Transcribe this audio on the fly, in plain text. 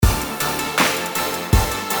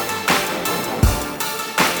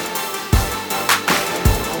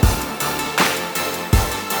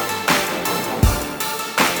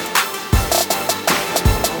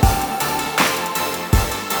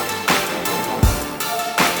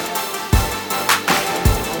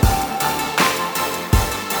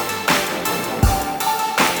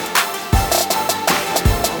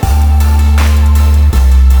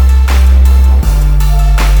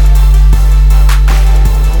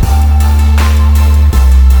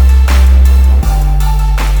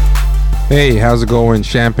Hey, how's it going,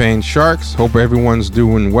 Champagne Sharks? Hope everyone's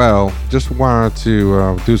doing well. Just wanted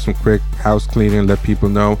to do some quick house cleaning, let people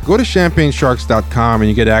know. Go to ChampagneSharks.com and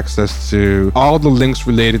you get access to all the links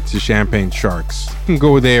related to Champagne Sharks. You can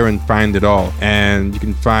go there and find it all. And you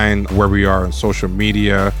can find where we are on social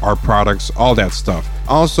media, our products, all that stuff.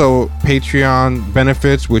 Also, Patreon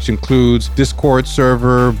benefits, which includes Discord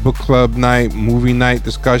server, book club night, movie night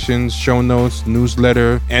discussions, show notes,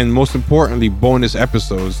 newsletter, and most importantly, bonus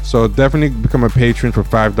episodes. So definitely become a patron for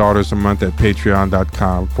 $5 a month at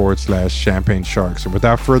patreon.com/Champagne Sharks. And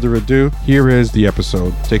without further ado, here is the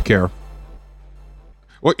episode. Take care.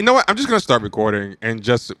 Well, you know what? I'm just going to start recording and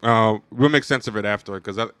just we'll make sense of it after.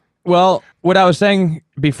 Well, what I was saying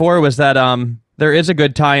before was that there is a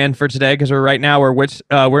good tie-in for today because we're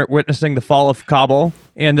witnessing the fall of Kabul,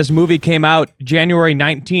 and this movie came out January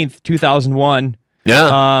 19th, 2001.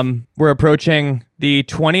 Yeah. We're approaching the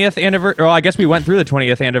 20th anniversary. Well, I guess we went through the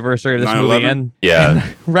 20th anniversary of this movie, and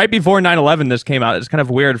right before 9/11, this came out. It's kind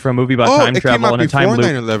of weird for a movie about time travel and a time loop. It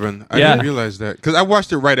came out before 9/11. I didn't realize that because I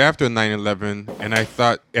watched it right after 9/11, and I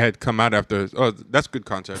thought it had come out after. Oh, that's good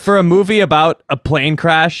context for a movie about a plane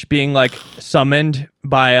crash being like summoned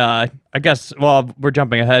by I guess. Well, we're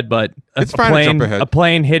jumping ahead, but it's fine to jump ahead. A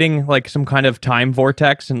plane hitting like some kind of time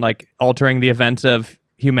vortex and like altering the events of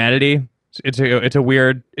humanity. It's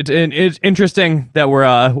interesting that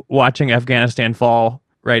we're watching Afghanistan fall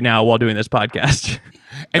right now while doing this podcast.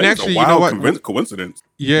 And actually, you know what? Coincidence.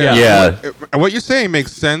 Yeah. What you're saying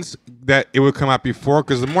makes sense that it would come out before,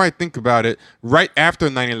 because the more I think about it, right after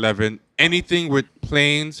 9/11, anything with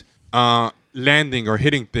planes landing or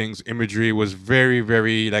hitting things imagery was very,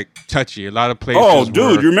 very like touchy. A lot of places. Oh,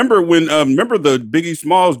 dude, you remember when? Remember the Biggie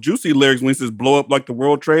Smalls Juicy lyrics when he says "blow up like the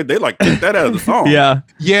World Trade"? They like took that out of the song. Yeah,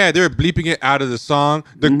 they were bleeping it out of the song.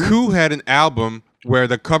 The Coup had an album where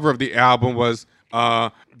the cover of the album was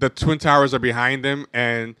the Twin Towers are behind them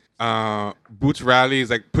and Boots Riley is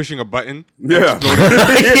like pushing a button. Yeah.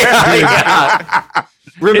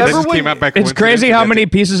 Remember when it's crazy how many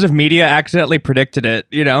pieces of media accidentally predicted it,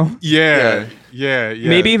 you know? Yeah.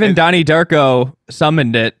 Maybe even Donnie Darko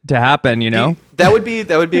summoned it to happen, you know? That would be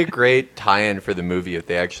a great tie-in for the movie if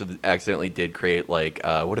they actually accidentally did create like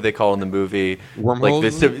what do they call in the movie?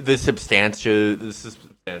 Wormholes? Like the substantive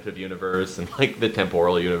universe and like the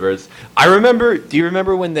temporal universe. Do you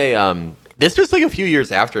remember when they this was like a few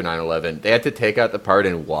years after 9/11. They had to take out the part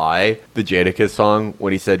in Why, the Jadakiss song,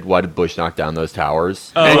 when he said, "Why did Bush knock down those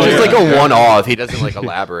towers?" And it's just like a one-off. He doesn't like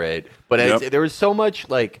elaborate. But there was so much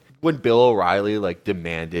like when Bill O'Reilly like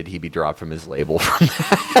demanded he be dropped from his label from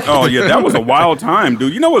that. Oh yeah, that was a wild time,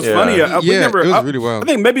 dude. You know what's funny? It was really wild.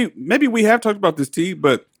 I think maybe we have talked about this, T,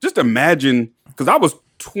 but just imagine, because I was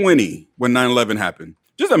 20 when 9/11 happened.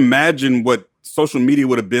 Just imagine what social media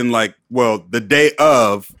would have been like, well, the day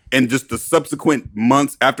of and just the subsequent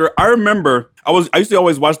months after. I remember I used to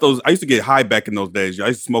always watch those. I used to get high back in those days. I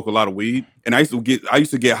used to smoke a lot of weed, and I used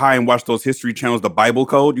to get high and watch those History channels, the Bible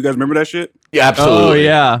Code. You guys remember that shit? Yeah, absolutely. Oh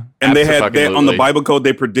yeah. And they on the Bible Code,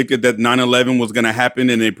 they predicted that 9/11 was going to happen,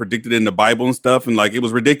 and they predicted it in the Bible and stuff, and like it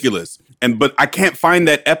was ridiculous. But I can't find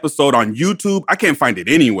that episode on YouTube. I can't find it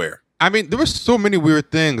anywhere. I mean, there were so many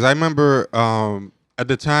weird things. I remember at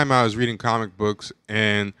the time I was reading comic books,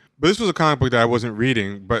 but this was a comic book that I wasn't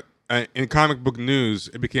reading, but in comic book news,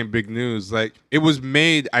 it became big news. Like, it was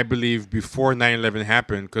made, I believe, before 9/11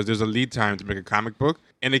 happened, because there's a lead time to make a comic book,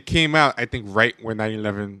 and it came out, I think, right when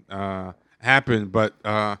 9/11 happened, but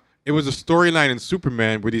it was a storyline in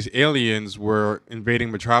Superman where these aliens were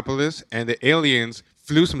invading Metropolis, and the aliens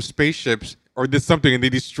flew some spaceships or did something, and they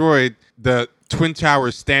destroyed the Twin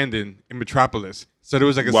Towers stand-in in Metropolis. So there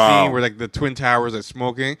was like a scene where like the Twin Towers are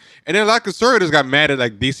smoking, and then a lot of conservatives got mad at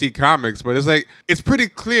like DC Comics, but it's like it's pretty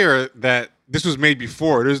clear that this was made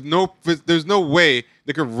before. There's no way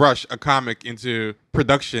they could rush a comic into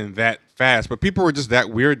production that fast. But people were just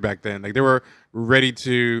that weird back then. Like they were ready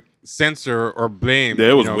to censor or blame.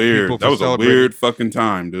 Yeah, it was weird. That was a weird fucking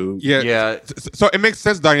time, dude. Yeah. So it makes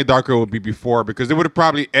sense Donnie Darko would be before, because they would have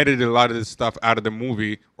probably edited a lot of this stuff out of the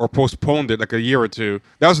movie or postponed it like a year or two.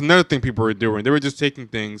 That was another thing people were doing. They were just taking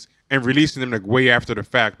things and releasing them like way after the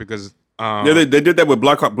fact because they did that with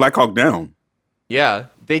Black Hawk Down. Yeah,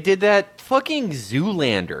 they did that fucking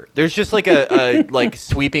Zoolander. There's just like a like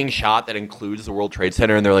sweeping shot that includes the World Trade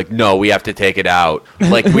Center, and they're like, no, we have to take it out.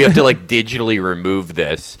 Like, we have to like digitally remove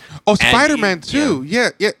this. Oh, Spider-Man too. Yeah.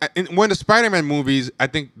 In one of the Spider-Man movies, I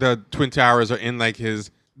think the Twin Towers are in like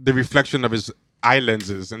the reflection of his eye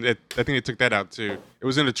lenses, and I think they took that out too. It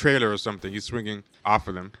was in a trailer or something. He's swinging off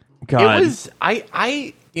of them. God. It was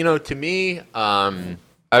to me,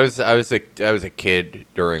 I was a kid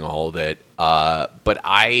during all of it, but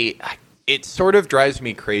it sort of drives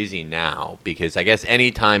me crazy now because I guess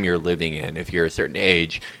any time you're living in, if you're a certain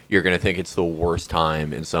age, you're going to think it's the worst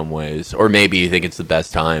time in some ways, or maybe you think it's the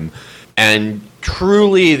best time. And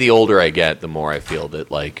truly, the older I get, the more I feel that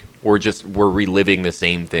like we're reliving the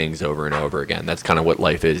same things over and over again. That's kind of what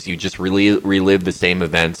life is. You just relive the same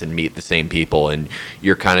events and meet the same people, and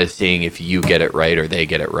you're kind of seeing if you get it right or they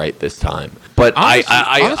get it right this time. But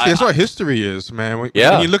honestly, that's what history is, man. When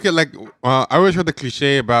you look at like, I always heard the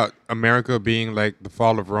cliche about America being like the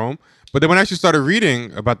fall of Rome. But then when I actually started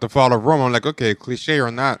reading about the fall of Rome, I'm like, okay, cliche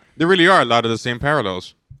or not, there really are a lot of the same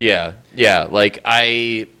parallels. Yeah. Like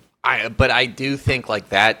but I do think like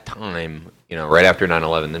that time, you know, right after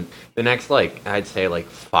 9/11, then the next like I'd say like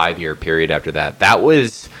 5-year period after that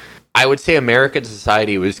was, I would say American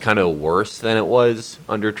society was kind of worse than it was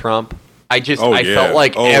under Trump. I felt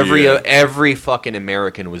like every fucking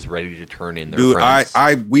American was ready to turn in their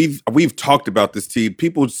friends. We've talked about this, T.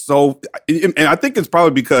 People and I think it's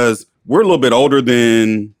probably because we're a little bit older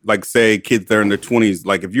than, like, say, kids that are in their 20s.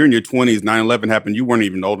 Like, if you're in your 20s, 9/11 happened, you weren't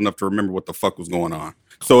even old enough to remember what the fuck was going on.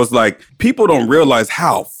 So it's like, people don't realize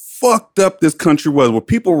how fucked up this country was, where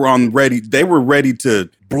people were they were ready to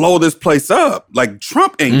blow this place up. Like,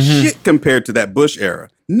 Trump ain't shit compared to that Bush era.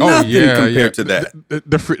 Nothing compared to that.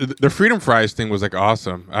 The freedom fries thing was like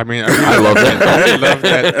awesome. I mean, I love that. I really love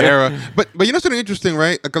that era. But you know something interesting,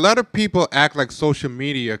 right? Like, a lot of people act like social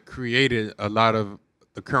media created a lot of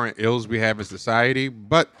the current ills we have in society.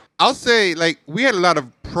 But I'll say, like, we had a lot of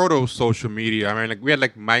proto-social media. I mean, like, we had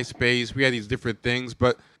like MySpace, we had these different things.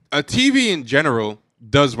 But TV in general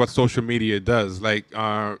does what social media does, like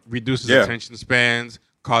reduces attention spans,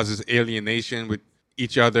 causes alienation with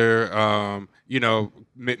each other,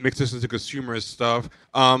 makes us into consumerist stuff.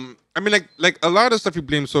 I mean, like a lot of stuff you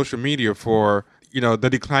blame social media for, the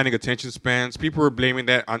declining attention spans. People were blaming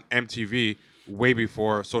that on MTV way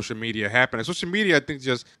before social media happened. And social media, I think,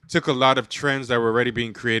 just took a lot of trends that were already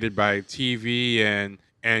being created by TV and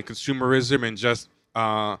consumerism and just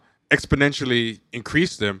exponentially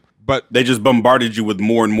increased them. But they just bombarded you with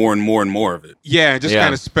more and more and more and more of it. Yeah, and just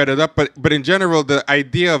kind of sped it up. But in general, the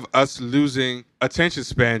idea of us losing attention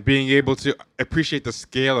span, being able to appreciate the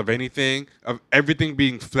scale of anything, of everything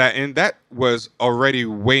being flattened, that was already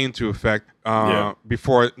way into effect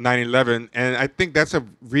before 9/11. And I think that's a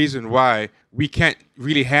reason why we can't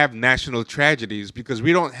really have national tragedies, because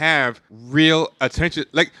we don't have real attention.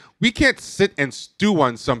 Like, we can't sit and stew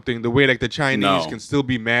on something the way like the Chinese can still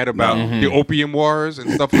be mad about the opium wars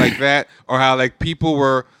and stuff like that, or how like people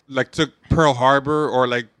were like took Pearl Harbor, or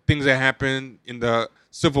like things that happened in the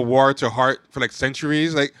Civil War to heart for like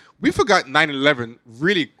centuries. Like, we forgot 9/11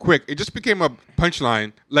 really quick. It just became a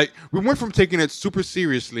punchline. Like, we went from taking it super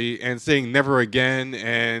seriously and saying never again,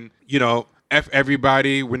 and F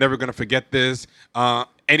everybody, we're never going to forget this.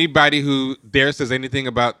 Anybody who dare says anything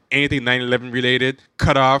about anything 9/11 related,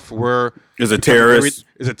 cut off, is a terrorist.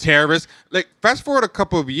 Is a terrorist. Like, fast forward a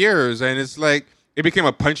couple of years, and it's like, it became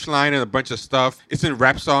a punchline and a bunch of stuff. It's in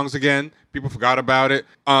rap songs again. People forgot about it.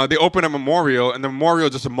 They opened a memorial, and the memorial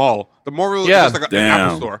is just a mall. The memorial is just like an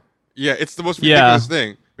Apple store. Yeah, it's the most ridiculous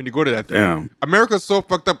thing when you go to that thing. Damn. America's so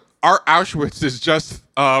fucked up. Our Auschwitz is just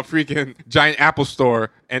a freaking giant Apple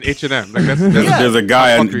store and H&M. Like, there's a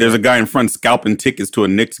guy in front scalping tickets to a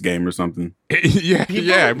Knicks game or something. It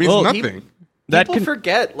means nothing. People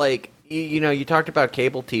forget, like, you talked about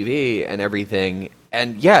cable TV and everything,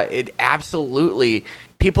 and it absolutely,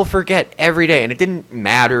 people forget every day, and it didn't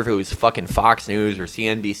matter if it was fucking Fox News or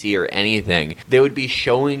CNBC or anything. They would be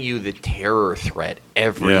showing you the terror threat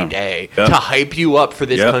every day to hype you up for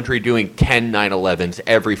this country doing 10 9/11s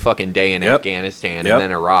every fucking day in Afghanistan and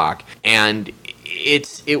then Iraq. And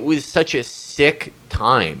it was such a sick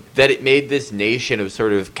time that it made this nation of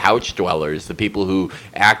sort of couch dwellers, the people who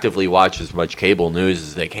actively watch as much cable news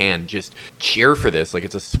as they can, just cheer for this like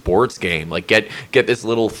it's a sports game. Like, get this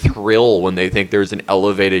little thrill when they think there's an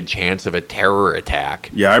elevated chance of a terror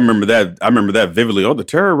attack. Yeah, I remember that vividly. Oh, the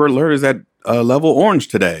terror alert is at level orange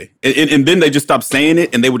today. And then they just stopped saying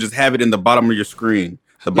it, and they would just have it in the bottom of your screen.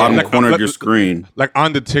 The bottom corner of your screen. Like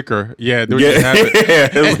on the ticker. Yeah, they would just have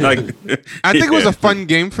it. It was like, I think it was a fun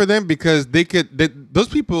game for them, because those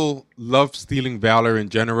people love stealing valor in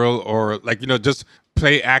general, or like, just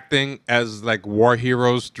play acting as like war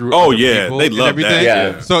heroes through other people they love everything.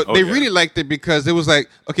 That. Yeah. So they really liked it, because it was like,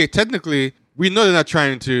 okay, technically, we know they're not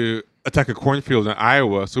trying to attack a cornfield in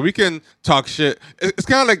Iowa, so we can talk shit. It's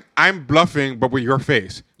kind of like I'm bluffing, but with your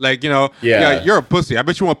face. Like, you're a pussy. I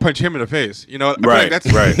bet you want to punch him in the face. I feel like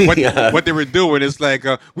that's what they were doing. It's like,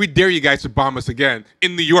 we dare you guys to bomb us again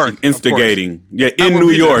in New York. Instigating. Yeah, in New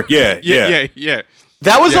York. Yeah.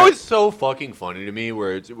 That was always so fucking funny to me,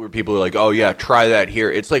 where people are like, "Oh yeah, try that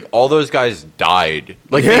here." It's like all those guys died.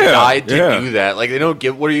 Like they died to do that. Like they don't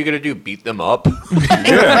give. What are you gonna do? Beat them up? What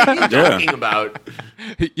are you talking about?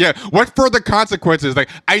 Yeah. What further consequences? Like,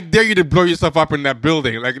 I dare you to blow yourself up in that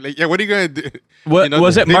building. Like yeah. What are you gonna do? What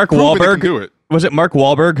was it? Mark Wahlberg? Do it. Was it Mark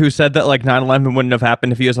Wahlberg who said that like 9/11 wouldn't have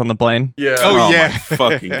happened if he was on the plane? Yeah. Oh yeah. My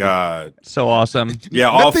fucking God. So awesome. Yeah,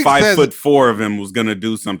 all 5'4" of him was gonna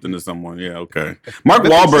do something to someone. Yeah, okay. Mark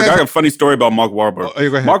Wahlberg. I got a funny story about Mark Wahlberg. Go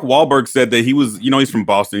ahead. Mark Wahlberg said that he was, he's from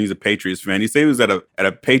Boston. He's a Patriots fan. He said he was at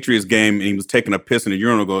a Patriots game and he was taking a piss in a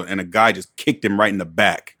urinal and a guy just kicked him right in the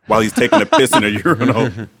back while he's taking a piss in a urinal.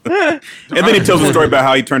 And then he tells a story about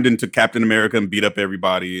how he turned into Captain America and beat up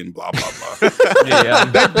everybody and blah blah blah. Yeah.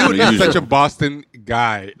 That dude is such a Boston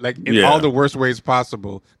guy, like in all the worst ways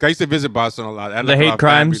possible. I used to visit Boston a lot. The hate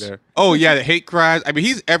crimes. There. Oh yeah, the hate crimes. I mean,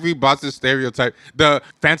 he's every Boston stereotype. The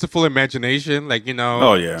fanciful imagination, like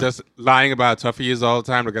just lying about how tough he is all the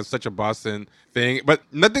time. Like that's such a Boston thing. But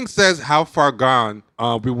nothing says how far gone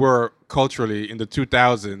we were culturally in the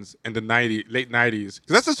 2000s and the late 90s.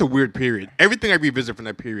 Because that's just a weird period. Everything I revisit from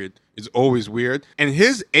that period is always weird. And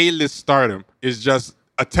his A-list stardom is just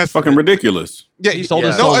a test. Fucking ridiculous. Yeah, he sold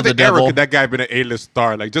his soul to the era devil. could that guy been an A-list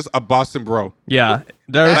star, like just a Boston bro. Yeah,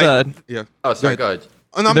 there's Oh, sorry, go ahead.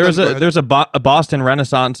 There's a Boston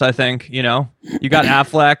Renaissance. I think you got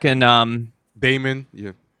Affleck and Damon.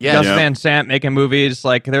 Yeah. Gus Van Sant making movies.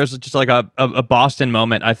 Like there's just like a Boston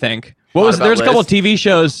moment. I think. There's a couple of TV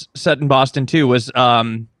shows set in Boston too. Was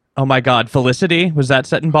oh my God, Felicity, was that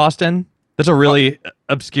set in Boston? That's a really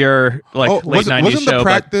obscure late 90s show. Wasn't The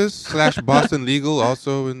Practice / Boston Legal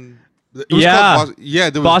also in? There was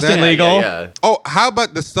Boston that. Legal. Yeah. Oh, how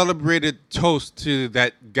about the celebrated toast to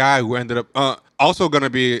that guy who ended up also going to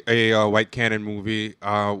be a White Canon movie?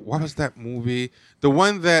 What was that movie? The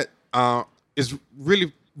one that is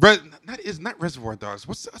really not Reservoir Dogs.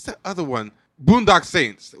 What's that other one? Boondock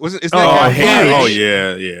Saints. Yeah.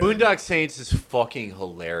 Boondock Saints is fucking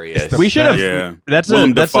hilarious. We should have. Yeah.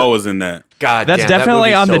 Willem Dafoe was in that. God, that's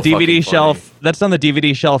definitely on the DVD shelf. Funny. That's on the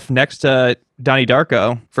DVD shelf next to Donnie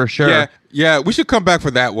Darko for sure. Yeah. We should come back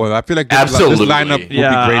for that one. I feel like this Absolutely. lineup would be great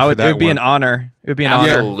for that. It would be an honor. It would be an honor.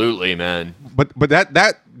 Absolutely, man. But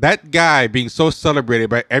that guy being so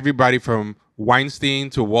celebrated by everybody from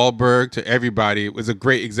Weinstein to Wahlberg to everybody was a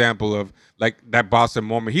great example of like that Boston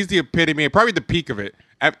moment. He's the epitome, probably the peak of it.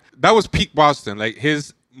 That was peak Boston, like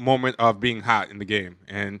his moment of being hot in the game.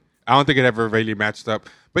 And I don't think it ever really matched up.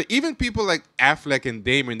 But even people like Affleck and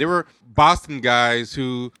Damon, they were Boston guys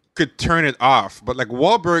who could turn it off. But like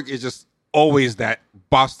Wahlberg is just always that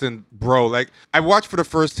Boston bro. Like I watched for the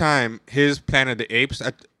first time his Planet of the Apes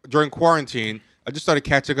during quarantine. I just started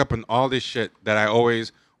catching up on all this shit that I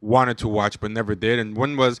always wanted to watch but never did. And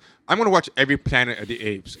one was, I'm going to watch every Planet of the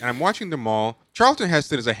Apes. And I'm watching them all. Charlton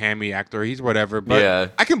Heston is a hammy actor. He's whatever.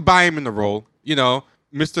 But I can buy him in the role.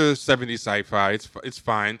 Mr. 70s sci-fi. It's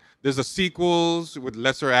fine. There's a sequels with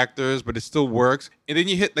lesser actors, but it still works. And then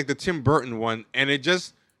you hit like the Tim Burton one, and it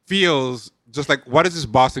just feels just like, what is this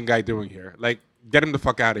Boston guy doing here? Like, get him the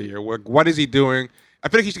fuck out of here. What is he doing? I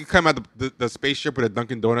feel like he should come out the spaceship with a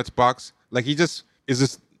Dunkin' Donuts box. Like, he just is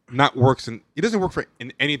just not works, and he doesn't work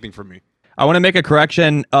in anything for me. I want to make a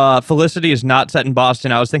correction. Felicity is not set in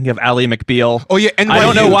Boston. I was thinking of Ally McBeal. Oh yeah, NYU. I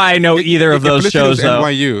don't know why I know either of those Felicity shows though.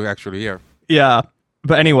 NYU actually, yeah. Yeah,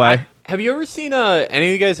 but anyway. Have you ever seen any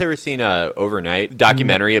of you guys ever seen Overnight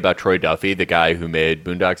documentary about Troy Duffy, the guy who made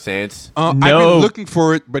Boondock Saints? No. I've been looking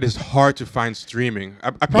for it, but it's hard to find streaming. I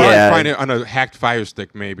probably find it on a hacked Fire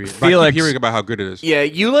Stick, maybe. But I keep hearing about how good it is. Yeah,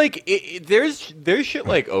 you like there's shit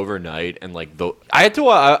like Overnight and like I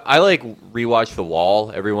rewatch The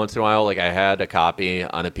Wall every once in a while. Like I had a copy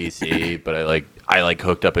on a PC, but I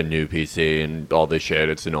hooked up a new PC and all this shit.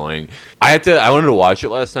 It's annoying. I wanted to watch it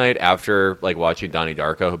last night after like watching Donnie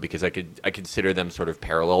Darko because I consider them sort of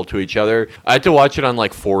parallel to each other. I had to watch it on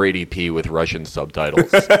like 480p with Russian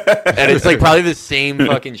subtitles. And it's like probably the same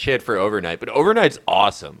fucking shit for Overnight, but Overnight's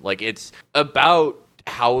awesome. Like it's about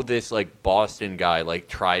how this like Boston guy like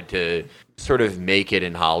tried to sort of make it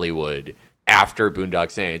in Hollywood after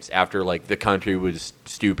Boondock Saints, after like the country was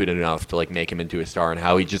stupid enough to like make him into a star, and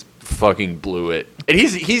how he just fucking blew it. And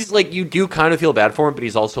he's like, you do kind of feel bad for him, but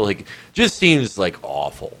he's also like just seems like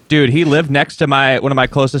awful. Dude, he lived next to one of my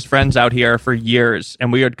closest friends out here for years,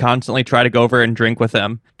 and we would constantly try to go over and drink with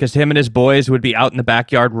him because him and his boys would be out in the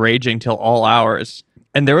backyard raging till all hours.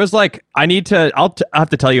 And there was like, I'll have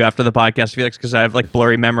to tell you after the podcast, Felix, because I have like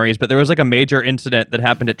blurry memories, but there was like a major incident that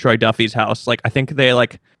happened at Troy Duffy's house. Like, I think they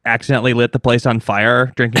like accidentally lit the place on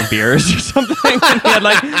fire drinking beers or something.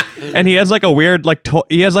 And he has like a weird, like,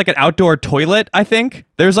 he has like an outdoor toilet, I think.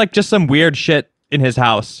 There's like just some weird shit in his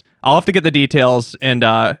house. I'll have to get the details and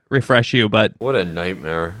refresh you, but. What a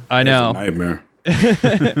nightmare. I know. That's a nightmare. To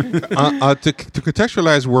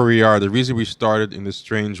contextualize where we are, the reason we started in this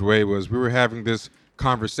strange way was we were having this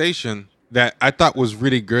conversation that I thought was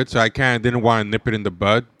really good, so I kind of didn't want to nip it in the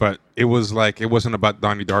bud, but it was like, it wasn't about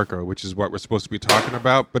Donnie Darko, which is what we're supposed to be talking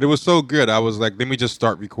about, but it was so good, I was like, let me just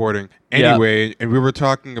start recording anyway. And we were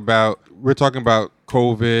talking about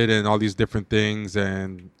COVID and all these different things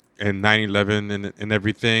and 9/11 and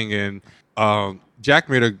everything, and Jack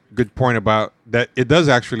made a good point about that. It does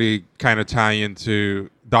actually kind of tie into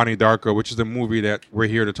Donnie Darko, which is the movie that we're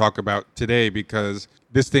here to talk about today, because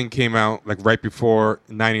this thing came out like right before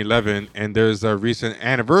 9/11, and there's a recent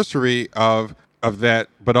anniversary of that,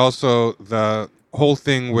 but also the whole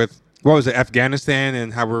thing with, what was it, Afghanistan,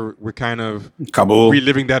 and how we're kind of Kabul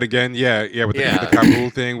reliving that again. With the Kabul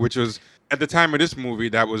thing, which was at the time of this movie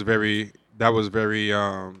that was very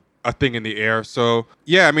a thing in the air. So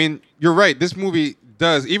yeah, I mean, you're right. This movie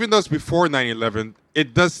does, even though it's before 9/11,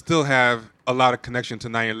 it does still have a lot of connection to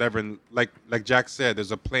 9/11. Like Jack said,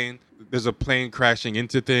 there's a plane crashing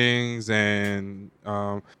into things, and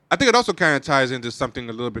I think it also kind of ties into something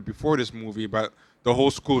a little bit before this movie, but the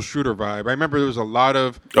whole school shooter vibe. I remember there was a lot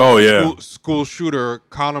of school shooter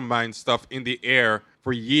Columbine stuff in the air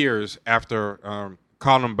for years after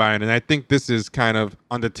Columbine, and I think this is kind of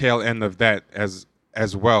on the tail end of that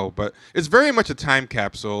as well, but it's very much a time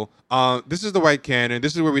capsule. This is the White Canon.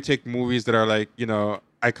 This is where we take movies that are like, you know,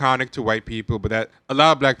 iconic to white people, but that a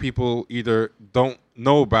lot of black people either don't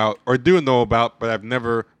know about or do know about, but have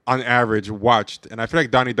never, on average, watched. And I feel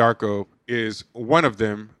like Donnie Darko is one of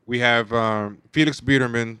them. We have Felix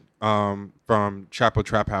Biederman from Chapel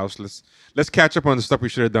Trap House. Let's catch up on the stuff we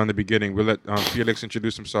should have done in the beginning. We'll let Felix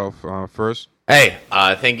introduce himself first. Hey,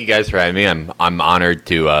 thank you guys for having me. I'm honored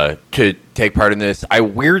to take part in this. I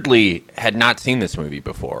weirdly had not seen this movie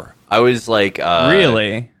before. I was like,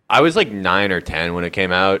 really? I was like 9 or 10 when it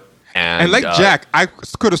came out, and like Jack, I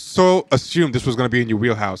could have so assumed this was going to be in your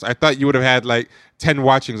wheelhouse. I thought you would have had like 10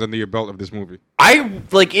 watchings under your belt of this movie.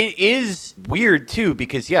 It is weird too,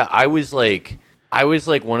 because I was like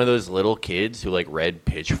one of those little kids who like read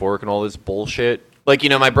Pitchfork and all this bullshit. Like, you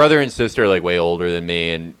know, my brother and sister are like way older than me,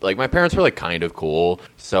 and like my parents were like kind of cool.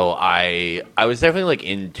 So I was definitely like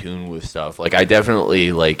in tune with stuff. Like I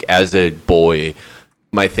definitely, like, as a boy,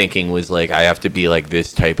 my thinking was like, I have to be like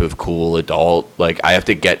this type of cool adult. Like I have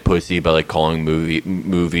to get pussy by like calling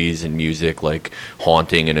movies and music like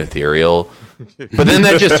haunting and ethereal. But then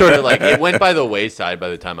that just sort of like, it went by the wayside by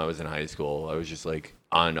the time I was in high school. I was just like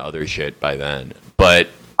on other shit by then. But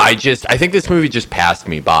I think this movie just passed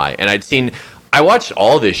me by. And I watched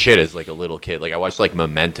all this shit as like a little kid. Like I watched like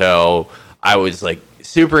Memento. I was like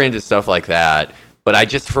super into stuff like that. But I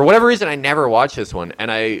just, for whatever reason, I never watched this one.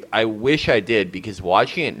 And I wish I did, because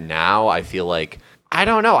watching it now, I feel like, I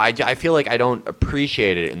don't know. I feel like I don't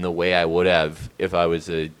appreciate it in the way I would have if I was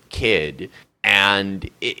a kid. And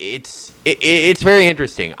it's very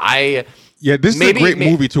interesting. This is a great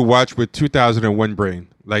movie to watch with 2001 brain.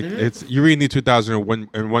 Like you really need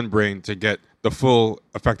 2001 brain to get the full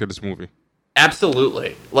effect of this movie.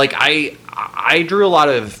 Absolutely. Like I drew a lot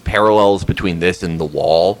of parallels between this and The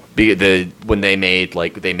Wall. When they made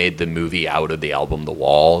the movie out of the album The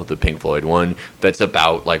Wall, the Pink Floyd one, that's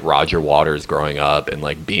about like Roger Waters growing up and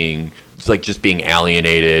like being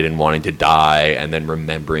alienated and wanting to die, and then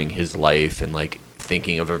remembering his life and like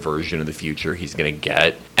thinking of a version of the future he's gonna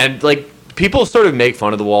get. And like people sort of make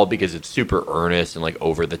fun of The Wall because it's super earnest and like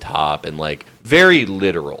over the top and like very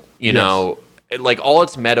literal, you know. Like all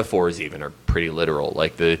its metaphors even are pretty literal.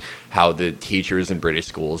 Like how the teachers in British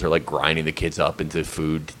schools are like grinding the kids up into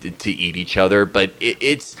food to eat each other. But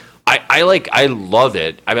I love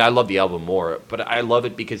it. I mean, I love the album more, but I love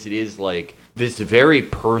it because it is like this very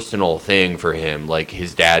personal thing for him. Like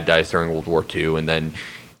his dad dies during World War II, and then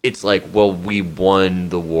it's like, well, we won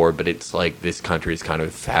the war, but it's like this country is kind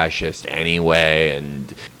of fascist anyway,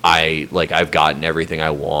 and I've gotten everything I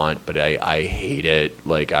want, but I hate it.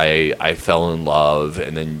 Like I fell in love,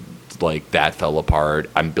 and then like that fell apart.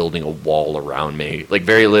 I'm building a wall around me. Like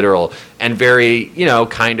very literal and very, you know,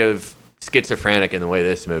 kind of schizophrenic in the way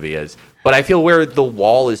this movie is. But I feel where The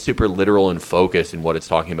Wall is super literal and focused in what it's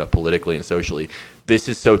talking about politically and socially, this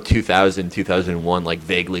is so 2000, 2001, like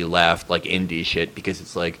vaguely left, like indie shit, because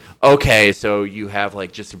it's like, okay, so you have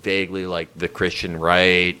like just vaguely like the Christian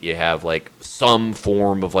right, you have like some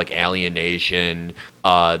form of like alienation,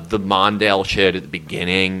 the Mondale shit at the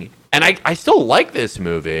beginning. And I still like this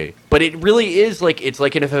movie, but it really is like, it's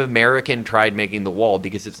like if an American tried making The Wall,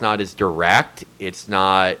 because it's not as direct, it's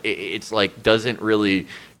like doesn't really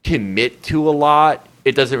commit to a lot.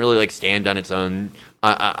 It doesn't really like stand on its own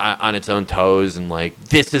toes and like,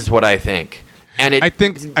 this is what I think. And I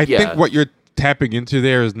think what you're tapping into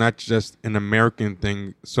there is not just an American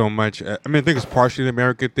thing so much. I mean, I think it's partially an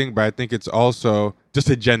American thing, but I think it's also just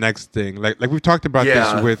a Gen X thing. Like we've talked about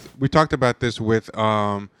this with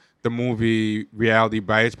the movie Reality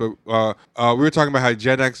Bites, but we were talking about how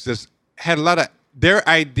Gen X just had a lot of their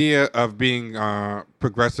idea of being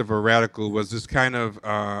progressive or radical was this kind of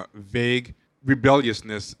vague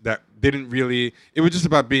rebelliousness that didn't really, it was just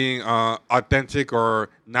about being authentic or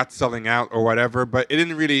not selling out or whatever, but it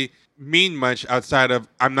didn't really mean much outside of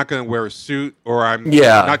I'm not going to wear a suit or I'm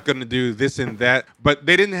not going to do this and that. But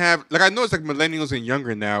they didn't have, like I know it's like millennials and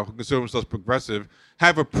younger now who consider themselves progressive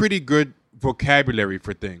have a pretty good vocabulary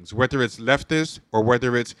for things, whether it's leftist or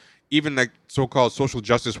whether it's even like so-called social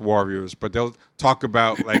justice warriors, but they'll talk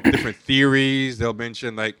about like different theories. They'll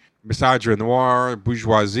mention like misogyny noir,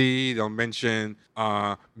 bourgeoisie. They'll mention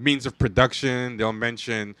means of production. They'll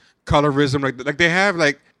mention colorism. Like they have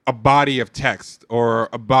like a body of text or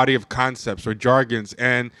a body of concepts or jargons.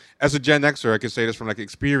 And as a Gen Xer, I can say this from like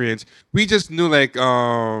experience, we just knew like,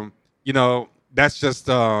 that's just,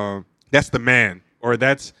 that's the man, or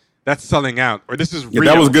that's selling out, or this is real.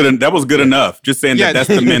 That was good. That was good enough. Just saying that's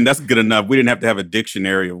the man. That's good enough. We didn't have to have a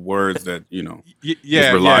dictionary of words that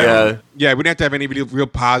rely on. Yeah, we didn't have to have any real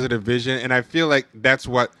positive vision, and I feel like that's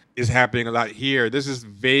what is happening a lot here. This is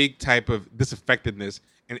vague type of disaffectedness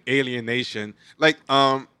and alienation. Like,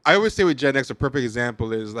 I always say with Gen X, a perfect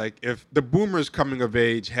example is like if the boomers coming of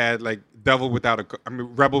age had like rebel without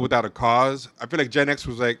a cause. I feel like Gen X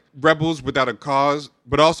was like rebels without a cause,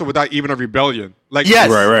 but also without even a rebellion. Like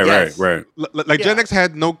right. Like Gen X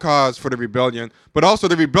had no cause for the rebellion, but also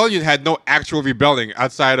the rebellion had no actual rebelling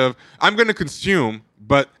outside of I'm going to consume,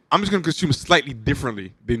 but I'm just going to consume slightly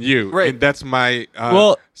differently than you. Right. And that's my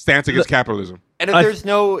stance against capitalism. And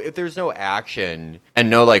if there's no action and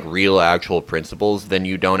no like real actual principles, then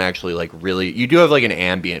you don't actually like really, you do have like an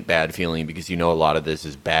ambient bad feeling because you know a lot of this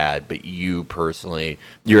is bad, but you personally,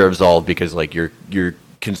 you're absolved because like your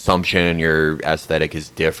consumption, your aesthetic is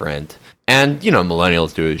different. And,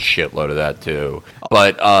 millennials do a shitload of that too.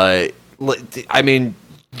 But, I mean,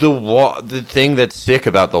 the thing that's sick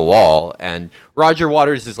about The Wall, and Roger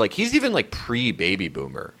Waters is like, he's even like pre-baby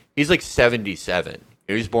boomer. He's like 77.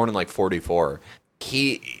 He was born in like 44.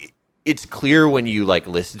 It's clear when you like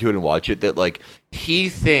listen to it and watch it that like he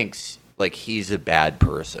thinks like he's a bad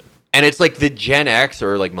person. And it's like the Gen X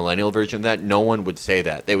or like millennial version of that, no one would say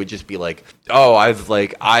that. They would just be like, "Oh, I've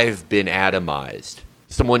been atomized.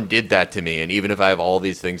 Someone did that to me, and even if I have all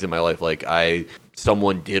these things in my life, like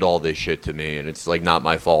someone did all this shit to me, and it's like not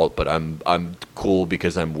my fault, but I'm cool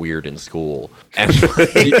because I'm weird in school." And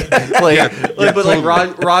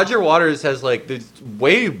Roger Waters has like there's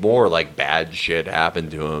way more like bad shit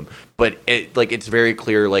happened to him, but it's very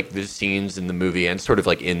clear like the scenes in the movie and sort of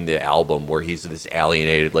like in the album where he's this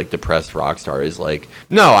alienated like depressed rock star is like,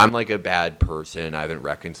 no, I'm like a bad person. I haven't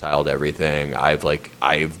reconciled everything.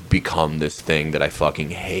 I've become this thing that I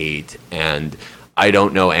fucking hate, and I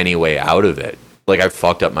don't know any way out of it. Like, I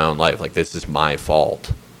fucked up my own life. Like, this is my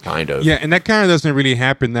fault, kind of. Yeah, and that kind of doesn't really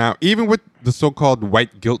happen now. Even with the so-called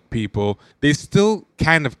white guilt people, they still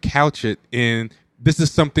kind of couch it in, this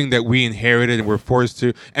is something that we inherited and we're forced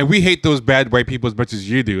to. And we hate those bad white people as much as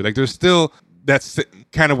you do. Like, there's still, that's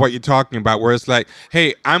kind of what you're talking about, where it's like,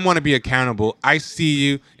 hey, I want to be accountable. I see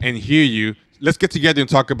you and hear you. Let's get together and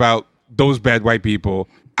talk about those bad white people.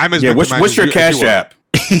 I'm as what's your Cash App?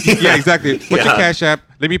 Yeah, exactly. What's your Cash App?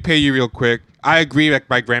 Let me pay you real quick. I agree, like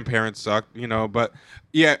my grandparents suck, but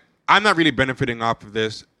yeah, I'm not really benefiting off of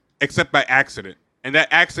this except by accident. And that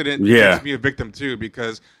accident makes me a victim too,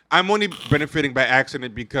 because I'm only benefiting by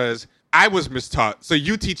accident because I was mistaught. So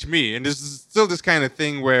you teach me. And this is still this kind of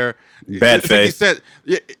thing where bad faith. Like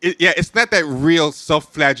you said, it's not that real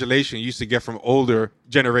self-flagellation you used to get from older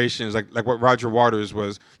generations, like what Roger Waters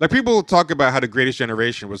was. Like, people talk about how the Greatest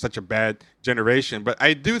Generation was such a bad generation, but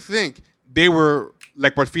I do think they were,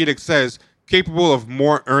 like what Felix says, capable of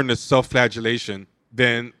more earnest self-flagellation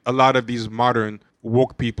than a lot of these modern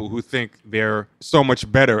woke people who think they're so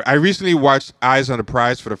much better. I recently watched Eyes on the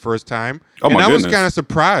Prize for the first time, and I was kind of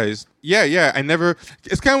surprised. Yeah. I never.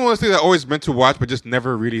 It's kind of one of those things I always meant to watch, but just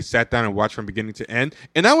never really sat down and watched from beginning to end.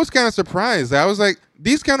 And I was kind of surprised. I was like,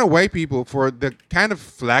 these kind of white people, for the kind of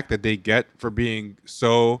flack that they get for being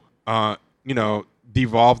so,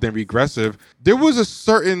 devolved and regressive, there was a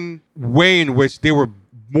certain way in which they were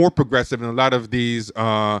more progressive than a lot of these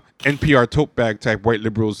NPR tote bag type white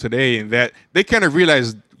liberals today, in that they kind of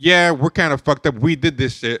realize, yeah, we're kind of fucked up. We did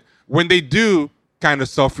this shit. When they do kind of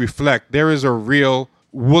self-reflect, there is a real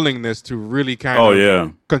willingness to really kind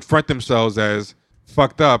of confront themselves as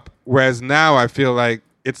fucked up. Whereas now I feel like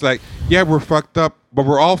it's like, yeah, we're fucked up, but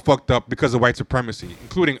we're all fucked up because of white supremacy,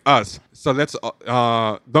 including us. So let's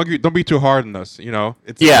don't be too hard on us.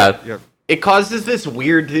 It's It causes this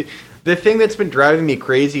weird. The thing that's been driving me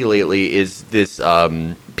crazy lately is this.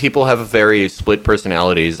 People have very split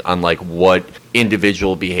personalities on like what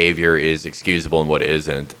individual behavior is excusable and what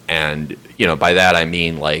isn't, and by that I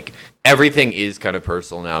mean like everything is kind of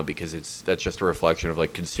personal now because that's just a reflection of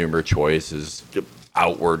like consumer choices,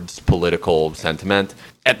 outwards political sentiment.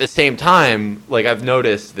 At the same time, like I've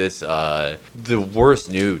noticed this, the worst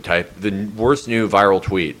new viral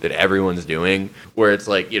tweet that everyone's doing, where it's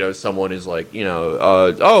like, someone is like,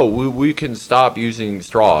 we can stop using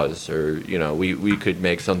straws, or, we could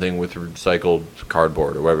make something with recycled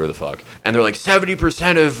cardboard or whatever the fuck. And they're like,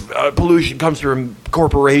 70% of pollution comes from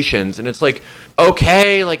corporations. And it's like,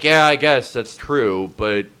 okay, like, yeah, I guess that's true,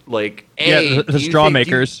 but like, the straw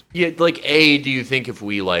makers. Do you think if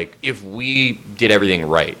we did everything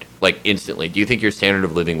right, like instantly, do you think your standard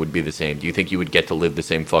of living would be the same? Do you think you would get to live the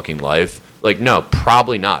same fucking life? Like, no,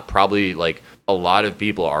 probably not. Probably like a lot of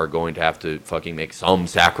people are going to have to fucking make some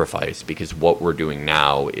sacrifice because what we're doing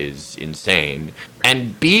now is insane.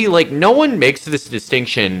 And B, like, no one makes this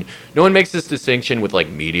distinction with like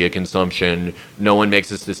media consumption. No one makes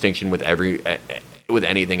this distinction with with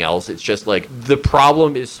anything else. It's just like the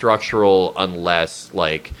problem is structural unless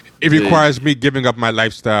like it requires me giving up my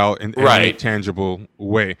lifestyle in a tangible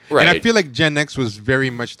way. Right. And I feel like Gen X was very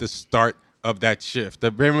much the start of that shift.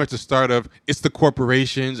 Very much the start of it's the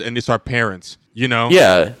corporations and it's our parents,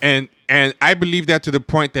 Yeah. And I believe that to the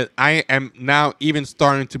point that I am now even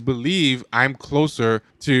starting to believe I'm closer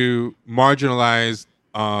to marginalized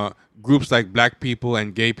groups like black people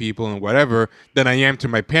and gay people and whatever than I am to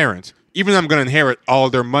my parents. Even though I'm going to inherit all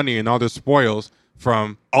their money and all their spoils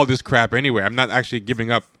from all this crap anyway. I'm not actually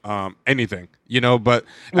giving up anything, but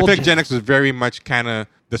I think Gen X was very much kind of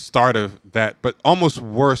the start of that, but almost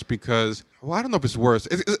worse because, I don't know if it's worse.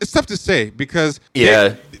 It's tough to say because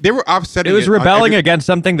they were offsetting. It was rebelling against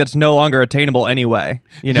something that's no longer attainable anyway.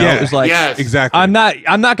 It was like, exactly. I'm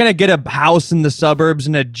not going to get a house in the suburbs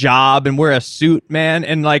and a job and wear a suit, man.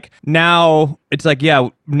 And like now it's like,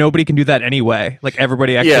 nobody can do that anyway. Like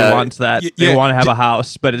everybody actually wants that. They want to have a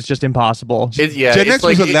house, but it's just impossible. Gen X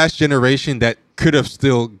was the last generation that could have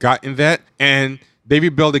still gotten that, and they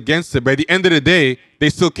rebelled against it. But at the end of the day, they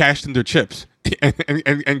still cashed in their chips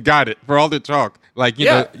and got it for all their talk. Like,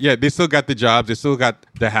 they still got the jobs. They still got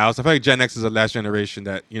the house. I feel like Gen X is the last generation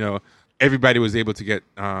that, everybody was able to get,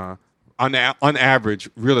 on average,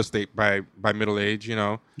 real estate by middle age,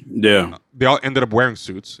 Yeah. They all ended up wearing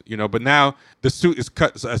suits, but now the suit is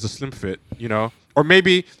cut as a slim fit, Or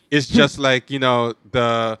maybe it's just like,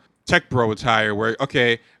 the tech bro attire where,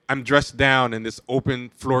 okay, I'm dressed down in this open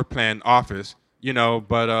floor plan office,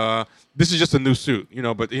 but this is just a new suit,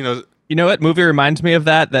 but, You know what movie reminds me of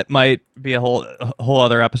that? That might be a whole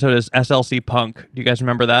other episode. Is SLC Punk? Do you guys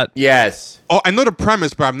remember that? Yes. Oh, I know the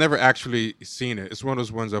premise, but I've never actually seen it. It's one of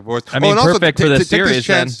those ones I've watched. I mean, perfect for the series.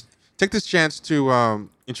 Take this chance to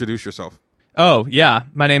introduce yourself. Oh yeah,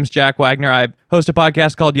 my name's Jack Wagner. I host a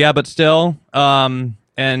podcast called Yeah But Still,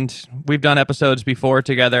 and we've done episodes before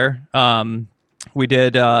together. We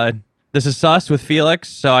did This Is Sus with Felix,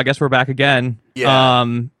 so I guess we're back again. Yeah.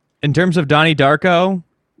 In terms of Donnie Darko,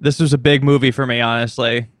 this was a big movie for me,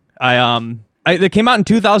 honestly. It came out in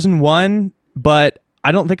 2001, but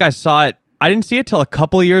I don't think I saw it. I didn't see it till a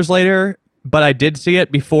couple years later, but I did see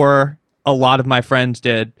it before a lot of my friends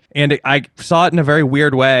did. And I saw it in a very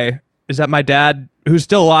weird way. Is that my dad, who's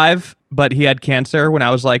still alive, but he had cancer when I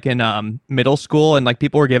was like in middle school, and like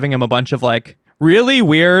people were giving him a bunch of like really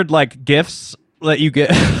weird like gifts that you get.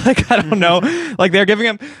 Like, I don't know. Like they're giving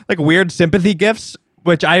him like weird sympathy gifts,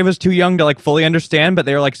 which I was too young to like fully understand, but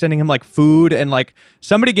they were like sending him like food, and like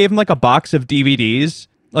somebody gave him like a box of DVDs,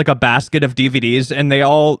 like a basket of DVDs, and they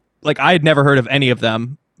all like, I had never heard of any of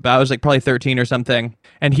them, but I was like probably 13 or something,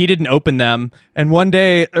 and he didn't open them. And one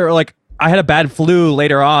day, or like I had a bad flu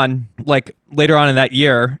later on in that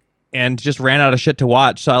year, and just ran out of shit to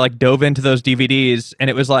watch. So I like dove into those DVDs, and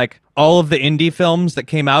it was like all of the indie films that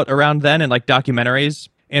came out around then and like documentaries.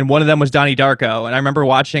 And one of them was Donnie Darko. And I remember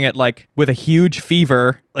watching it like with a huge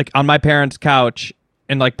fever, like on my parents' couch,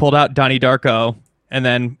 and like pulled out Donnie Darko. And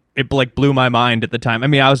then it like blew my mind at the time. I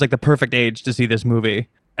mean, I was like the perfect age to see this movie.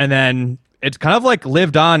 And then it's kind of like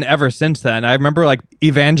lived on ever since then. I remember like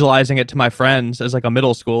evangelizing it to my friends as like a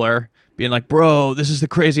middle schooler, being like, bro, this is the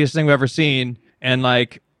craziest thing we've ever seen. And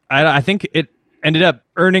like, I think it ended up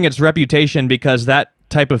earning its reputation because that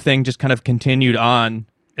type of thing just kind of continued on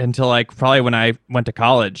until like probably when I went to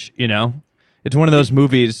college, you know? It's one of those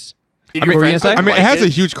movies. Did I your mean, friends I mean, like it has a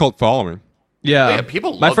huge cult following. Yeah. Yeah,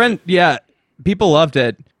 people My loved friend, it. yeah, people loved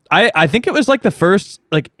it. I think it was like the first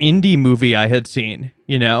like indie movie I had seen,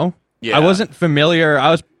 you know? Yeah. I wasn't familiar.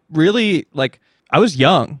 I was really like, I was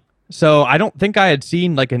young. So I don't think I had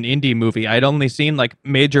seen like an indie movie. I'd only seen like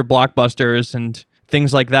major blockbusters and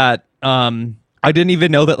things like that. I didn't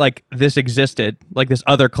even know that like this existed, like this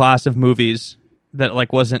other class of movies that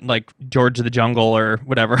like wasn't like George of the Jungle or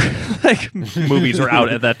whatever like movies were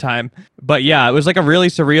out at that time. But yeah, it was like a really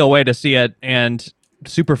surreal way to see it and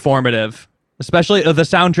super formative. Especially the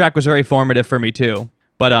soundtrack was very formative for me too.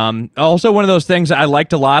 But also one of those things that I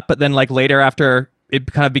liked a lot, but then like later after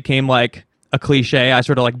it kind of became like a cliche, I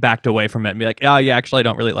sort of like backed away from it and be like, oh yeah, actually I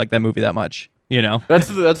don't really like that movie that much, you know? That's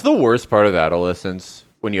the worst part of adolescence,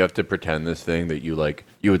 when you have to pretend this thing that you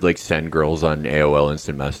would like send girls on AOL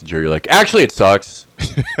Instant Messenger. You're like, actually it sucks.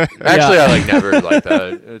 Actually I like never like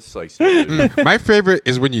that. It's like stupid. My favorite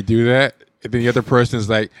is when you do that, and then the other person is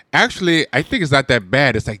like, actually, I think it's not that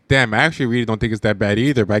bad. It's like, damn, I actually really don't think it's that bad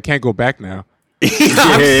either, but I can't go back now. I'm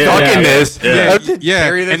stuck in this. I have to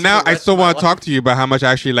carry this And now for the I rest still of my want to life. talk to you about how much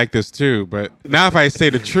I actually like this too. But now if I say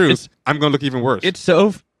the truth, I'm going to look even worse. It's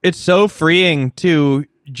so freeing to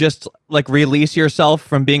just like release yourself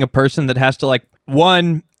from being a person that has to like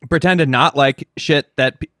one pretend to not like shit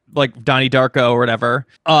that like Donnie Darko or whatever.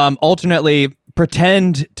 Alternately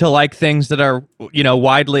pretend to like things that are, you know,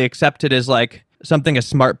 widely accepted as like something a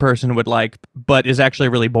smart person would like, but is actually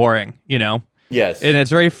really boring, you know? Yes. And it's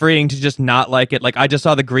very freeing to just not like it. Like I just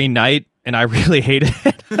saw The Green Knight and I really hated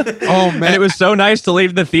it. Oh man. And it was so nice to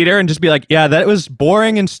leave the theater and just be like, yeah, that was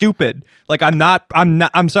boring and stupid. Like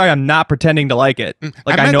I'm sorry, I'm not pretending to like it.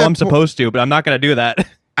 Like I'm I at know that I'm supposed to, but I'm not going to do that.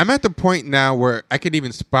 I'm at the point now where I could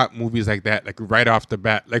even spot movies like that, like right off the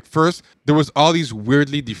bat. Like first, there was all these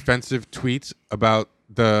weirdly defensive tweets about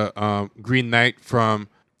the Green Knight from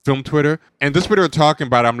film Twitter. And this Twitter were talking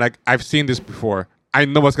about it, I'm like, I've seen this before. I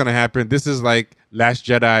know what's going to happen. This is like Last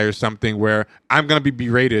Jedi or something where I'm going to be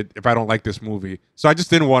berated if I don't like this movie. So I just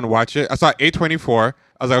didn't want to watch it. I saw A24.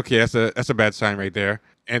 I was like, okay, that's a bad sign right there.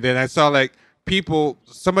 And then I saw like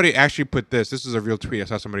somebody actually put this is a real tweet I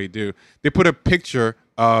saw somebody do. They put a picture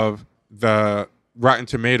of the Rotten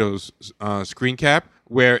Tomatoes screen cap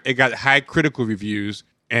where it got high critical reviews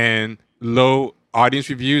and low audience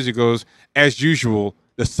reviews. It goes, as usual,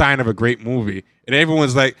 the sign of a great movie. And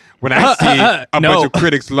everyone's like, when I see a bunch of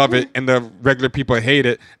critics love it and the regular people hate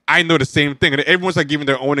it, I know the same thing. And everyone's like giving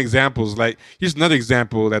their own examples. Like, here's another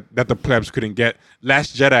example that the plebs couldn't get.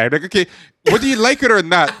 Last Jedi. I'm like, okay, whether you like it or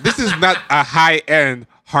not, this is not a high-end,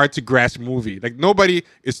 hard-to-grasp movie. Like, nobody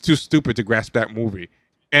is too stupid to grasp that movie.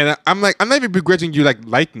 And I'm like, I'm not even begrudging you, like,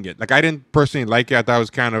 liking it. Like, I didn't personally like it. I thought it was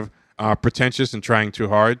kind of pretentious and trying too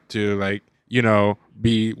hard to, like, you know,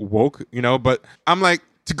 be woke, you know? But I'm like,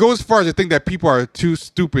 to go as far as to think that people are too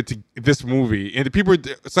stupid to this movie, and the people.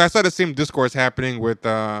 So I saw the same discourse happening with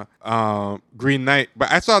Green Knight,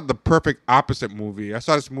 but I saw the perfect opposite movie. I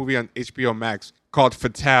saw this movie on HBO Max called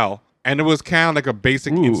Fatale, and it was kind of like a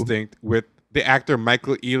Basic Instinct with the actor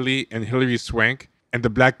Michael Ealy and Hilary Swank and the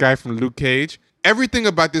black guy from Luke Cage. Everything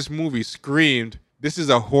about this movie screamed, this is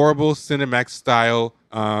a horrible Cinemax style,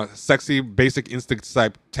 sexy Basic Instinct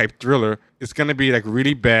type thriller. It's gonna be like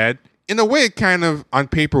really bad. In a way, it kind of, on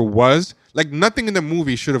paper, was. Like, nothing in the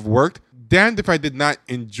movie should have worked. Damned if I did not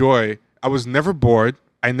enjoy. I was never bored.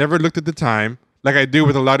 I never looked at the time, like I do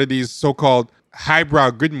with a lot of these so-called highbrow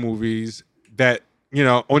good movies that, you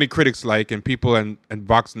know, only critics like and people and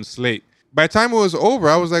Vox and Slate. By the time it was over,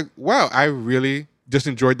 I was like, wow, I really just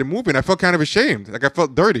enjoyed the movie. And I felt kind of ashamed. Like, I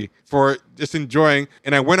felt dirty for just enjoying.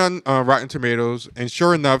 And I went on Rotten Tomatoes, and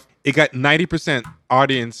sure enough, it got 90%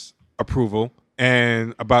 audience approval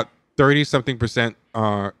and about 30-something%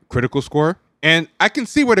 critical score. And I can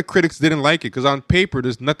see why the critics didn't like it, because on paper,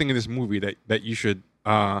 there's nothing in this movie that you should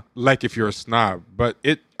like if you're a snob. But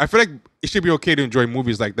I feel like it should be okay to enjoy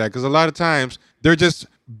movies like that, because a lot of times they're just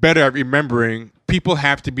better at remembering people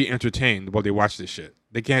have to be entertained while they watch this shit.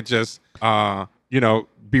 They can't just,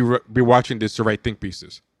 be watching this to write think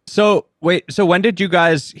pieces. So wait, so when did you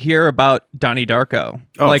guys hear about Donnie Darko?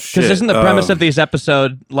 Oh, like, shit. because isn't the premise of these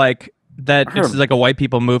episode like that it's like a white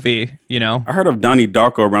people movie, you know? I heard of Donnie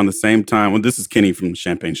Darko around the same time. Well, this is Kenny from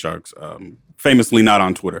Champagne Sharks, famously not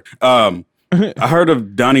on Twitter. I heard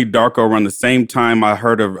of Donnie Darko around the same time I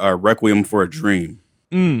heard of Requiem for a Dream.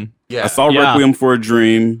 Yeah. I saw Requiem for a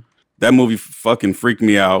Dream. That movie fucking freaked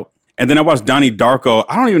me out. And then I watched Donnie Darko.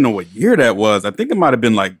 I don't even know what year that was. I think it might have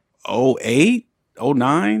been like 08,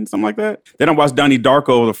 09, something like that. Then I watched Donnie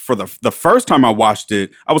Darko for the first time I watched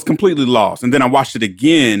it. I was completely lost. And then I watched it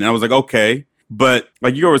again and I was like, okay. But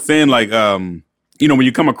like you were saying, like, you know, when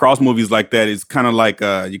you come across movies like that, it's kind of like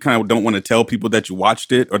you kind of don't want to tell people that you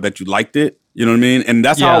watched it or that you liked it. You know what I mean? And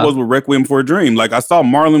that's how it was with Requiem for a Dream. Like, I saw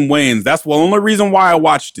Marlon Wayans. That's the only reason why I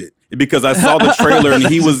watched it. Because I saw the trailer and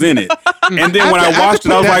he was in it. And then when I watched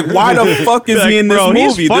it, I was like, why the fuck is he in this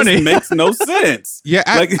movie? This makes no sense. Yeah,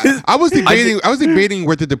 I was debating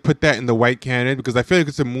whether to put that in the white canon because I feel like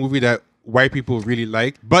it's a movie that white people really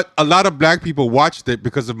like. But a lot of black people watched it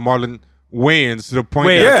because of Marlon Wayans to the point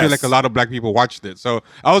that I feel like a lot of black people watched it. So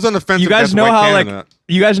I was on the fence. You guys know how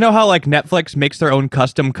like Netflix makes their own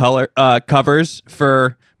custom color covers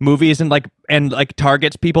for movies and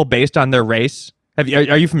targets people based on their race.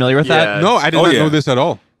 Are you familiar with that? No, I did not know this at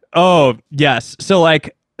all. Oh, yes.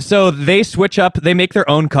 So they switch up, they make their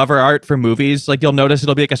own cover art for movies. Like, you'll notice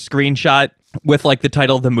it'll be like a screenshot with like the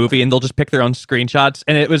title of the movie, and they'll just pick their own screenshots.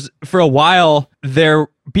 And it was, for a while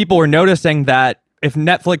people were noticing that if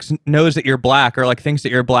Netflix knows that you're black or like thinks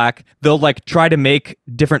that you're black, they'll like try to make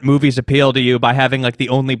different movies appeal to you by having like the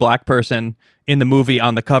only black person in the movie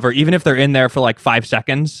on the cover, even if they're in there for like 5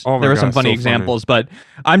 seconds. There were some funny examples, but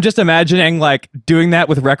I'm just imagining like doing that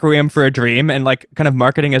with Requiem for a Dream and like kind of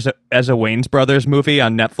marketing as a Wayans Brothers movie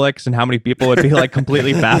on Netflix, and how many people would be like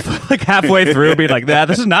completely baffled, like halfway through being like,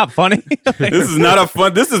 this is not funny. This is not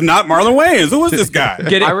Marlon Wayans. Who is this guy?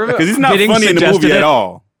 Because he's not funny in the movie at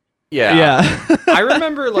all. Yeah. I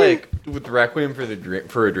remember like with Requiem for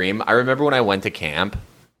a Dream, I remember when I went to camp,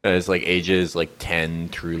 as like ages like 10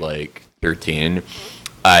 through like 13,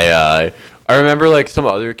 I remember like some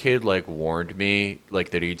other kid like warned me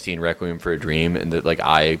like that he'd seen Requiem for a Dream and that like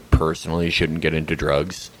I personally shouldn't get into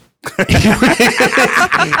drugs.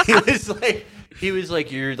 he was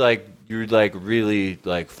like you're really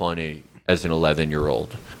like funny as an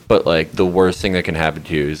 11-year-old, but like the worst thing that can happen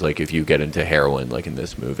to you is like if you get into heroin like in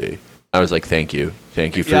this movie. I was like, thank you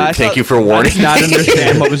for warning. I did not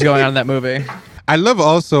understand what was going on in that movie. I love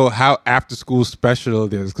also how after school special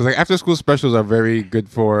it is, because like after school specials are very good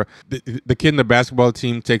for the kid in the basketball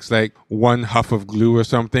team takes like one huff of glue or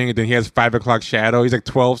something, and then he has 5 o'clock shadow. He's like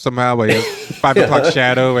 12 somehow, but he has 5 o'clock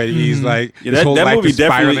shadow, and he's like his whole that life movie is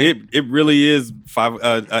spiraling. definitely it really is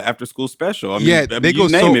after school special. I mean, they go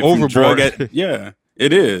so overboard.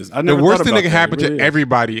 It is. The worst thing that can happen to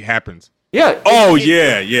everybody happens. Yeah. Oh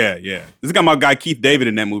yeah. This got my guy Keith David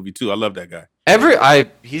in that movie too. I love that guy.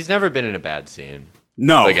 He's never been in a bad scene.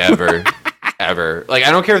 No. Like ever. Like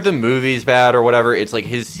I don't care if the movie's bad or whatever, it's like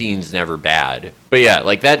his scene's never bad. But yeah,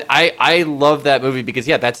 like that I love that movie because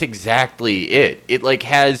that's exactly it. It like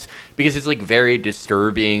has, because it's like very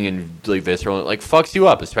disturbing and like visceral, and it like fucks you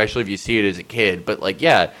up, especially if you see it as a kid. But like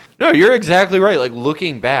no, you're exactly right. Like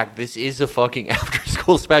looking back, this is a fucking after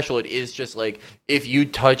school special. It is just like if you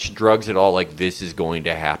touch drugs at all, like this is going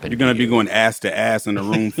to happen. You're gonna be going ass to ass in a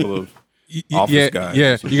room full of office guys.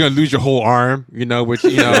 Yeah, you're gonna lose your whole arm, which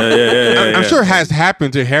I'm sure has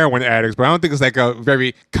happened to heroin addicts, but I don't think it's like a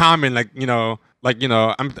very common I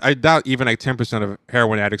doubt even like 10% of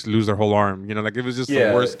heroin addicts lose their whole arm. Like it was just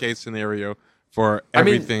the worst case scenario for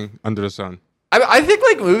everything under the sun. I think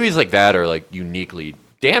like movies like that are like uniquely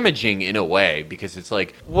damaging in a way because it's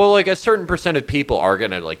like, well, like a certain percent of people are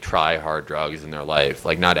gonna like try hard drugs in their life.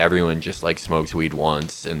 Like not everyone just like smokes weed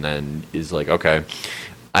once and then is like, okay.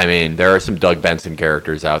 I mean, there are some Doug Benson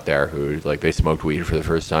characters out there who like they smoked weed for the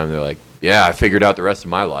first time. They're like, yeah, I figured out the rest of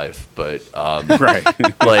my life. But right,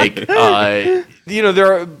 like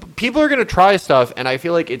there are people are gonna try stuff, and I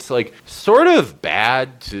feel like it's like sort of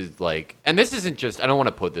bad to like. And this isn't just, I don't want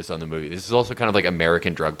to put this on the movie. This is also kind of like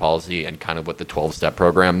American drug policy and kind of what the 12-step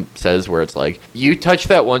program says, where it's like you touch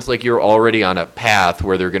that once, like you're already on a path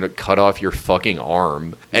where they're gonna cut off your fucking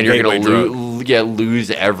arm, and you're gonna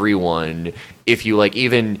lose everyone. If you like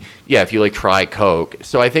if you like try coke.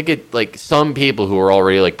 So I think it like some people who are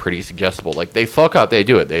already like pretty suggestible, like they fuck up, they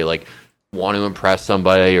do it. They like want to impress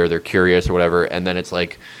somebody or they're curious or whatever, and then it's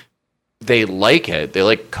like they like it. They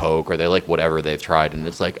like coke or they like whatever they've tried, and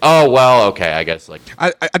it's like, oh well, okay, I guess like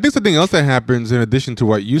I think something else that happens in addition to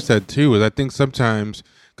what you said too is I think sometimes,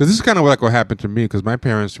 because this is kind of like what happened to me, because my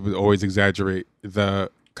parents would always exaggerate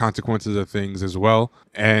the consequences of things as well.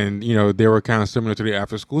 And, they were kind of similar to the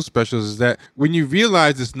after school specials, is that when you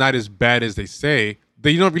realize it's not as bad as they say,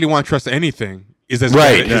 then you don't really want to trust anything is as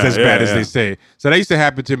Right. bad as they say. So that used to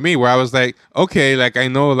happen to me, where I was like, okay, like I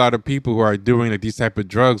know a lot of people who are doing like these type of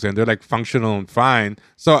drugs and they're like functional and fine.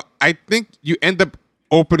 So I think you end up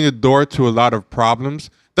opening the door to a lot of problems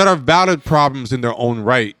that are valid problems in their own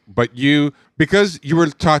right, but because you were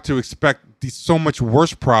taught to expect these so much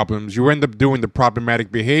worse problems, you end up doing the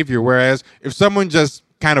problematic behavior. Whereas if someone just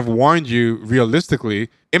kind of warned you realistically,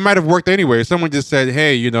 it might have worked anyway. If someone just said,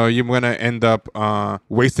 hey, you're going to end up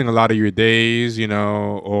wasting a lot of your days,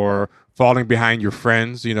 or falling behind your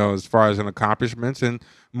friends, as far as an accomplishments and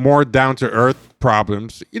more down to earth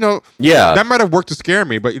problems, that might have worked to scare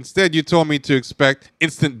me. But instead, you told me to expect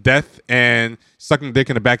instant death and sucking dick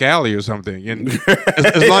in a back alley or something. And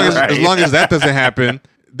as long as that doesn't happen,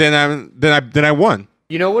 then I won.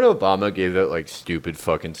 You know when Obama gave that like stupid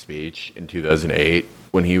fucking speech in 2008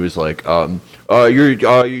 when he was like, your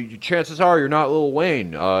chances are you're not Lil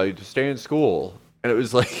Wayne. To stay in school. And it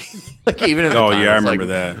was like even in the time, I remember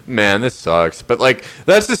that. Man, this sucks. But like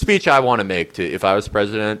that's the speech I want to make to if I was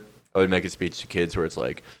president. I would make a speech to kids where it's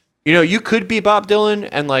like, you could be Bob Dylan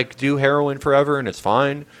and like do heroin forever and it's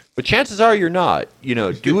fine, but chances are you're not.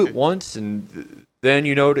 Do it once and then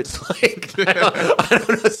you know what it's like. I don't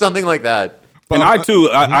know, something like that. And I too,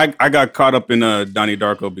 I got caught up in Donnie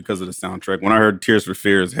Darko because of the soundtrack. When I heard Tears for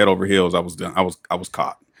Fears, Head Over Heels, I was done. I was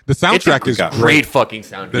caught. The soundtrack is great fucking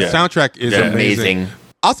soundtrack. The soundtrack is amazing.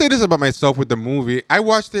 I'll say this about myself with the movie. I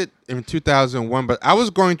watched it in 2001, but I was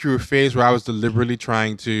going through a phase where I was deliberately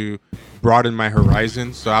trying to broaden my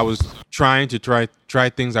horizons. So I was trying to try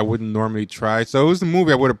things I wouldn't normally try. So it was a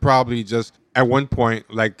movie I would have probably just at one point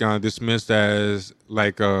dismissed as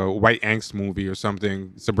like a white angst movie or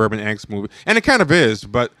something, suburban angst movie, and it kind of is.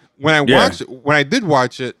 But when I did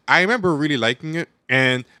watch it, I remember really liking it,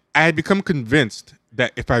 and I had become convinced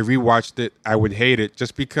that if I rewatched it, I would hate it,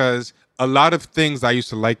 just because a lot of things I used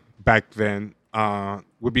to like back then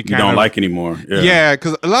would be kind of... You don't like anymore. Yeah,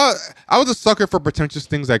 because I was a sucker for pretentious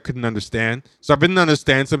things I couldn't understand. So if I didn't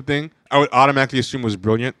understand something, I would automatically assume it was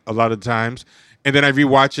brilliant a lot of times. And then I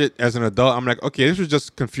rewatch it as an adult. I'm like, okay, this was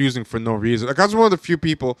just confusing for no reason. Like I was one of the few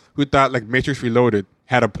people who thought like Matrix Reloaded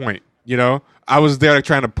had a point. I was there like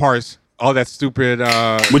trying to parse all that stupid.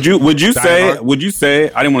 Would you say?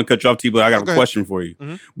 I didn't want to cut you off, T, but I got a question for you.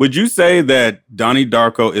 Mm-hmm. Would you say that Donnie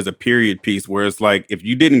Darko is a period piece, where it's like if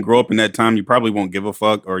you didn't grow up in that time, you probably won't give a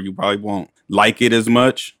fuck, or you probably won't like it as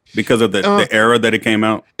much because of the era that it came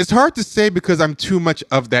out? It's hard to say because I'm too much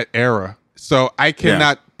of that era, so I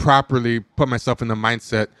cannot properly put myself in the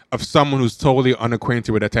mindset of someone who's totally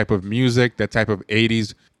unacquainted with that type of music, that type of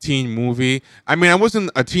 80s teen movie. I mean, I wasn't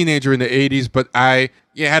a teenager in the 80s, but I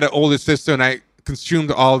had an older sister, and I consumed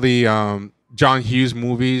all the John Hughes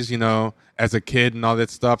movies, as a kid and all that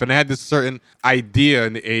stuff. And I had this certain idea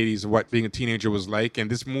in the 80s of what being a teenager was like. And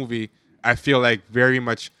this movie, I feel like very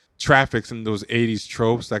much traffics in those 80s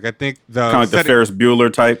tropes. Like I think the kind of like the Ferris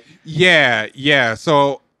Bueller type. Yeah.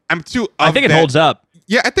 So I'm too. I think it holds up.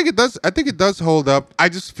 Yeah, I think it does. I think it does hold up. I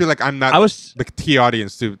just feel like I'm not the key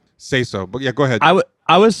audience to say so. But yeah, go ahead.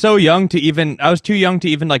 I was too young to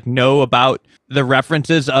even like know about the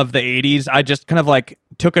references of the 80s. I just kind of like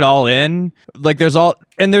took it all in. Like there's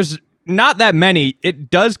not that many. It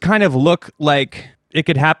does kind of look like it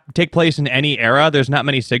could take place in any era. There's not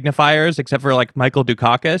many signifiers except for like Michael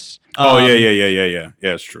Dukakis. Yeah,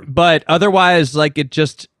 it's true. But otherwise, like it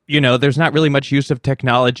just, there's not really much use of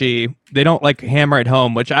technology. They don't like hammer it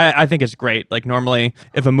home, which I think is great. Like normally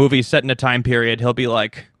if a movie's set in a time period, he'll be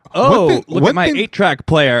like, look at my 8-track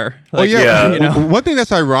player. Like, One thing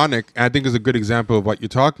that's ironic, and I think is a good example of what you're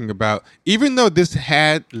talking about, even though this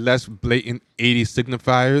had less blatant 80s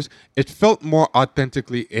signifiers, it felt more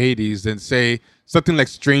authentically 80s than, say, something like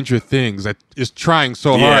Stranger Things that is trying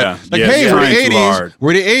so hard. Like, hey,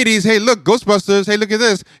 we're the 80s. Hey, look, Ghostbusters. Hey, look at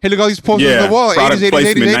this. Hey, look at all these posters on the wall. Product 80s,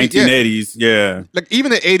 80s, 80s, 1980s. Yeah. Like,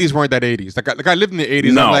 even the 80s weren't that 80s. Like I lived in the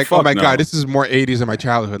 80s. No, I'm like, oh my God, this is more 80s than my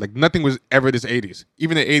childhood. Like, nothing was ever this 80s.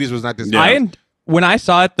 Even the 80s was not this 80s. When I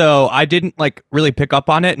saw it, though, I didn't like really pick up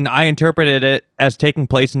on it, and I interpreted it as taking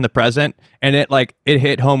place in the present, and it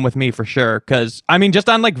hit home with me for sure. Because I mean, just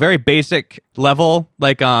on like very basic level,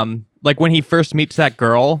 like when he first meets that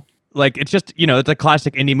girl, like it's just it's a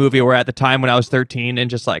classic indie movie where at the time when I was 13 and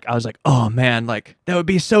just like I was like, oh man, like that would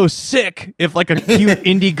be so sick if like a cute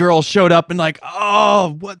indie girl showed up and like,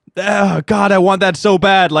 oh God, I want that so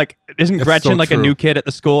bad. Like isn't Gretchen like a new kid at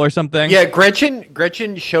the school or something? Yeah,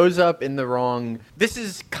 Gretchen shows up in the wrong. This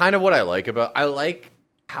is kind of what I like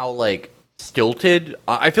how like stilted.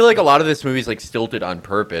 I feel like a lot of this movie is like stilted on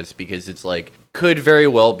purpose because it's like could very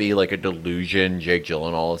well be like a delusion Jake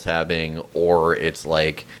Gyllenhaal is having, or it's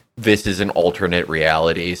like this is an alternate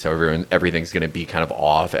reality, so everything's going to be kind of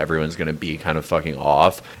off. Everyone's going to be kind of fucking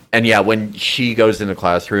off. And yeah, when she goes in the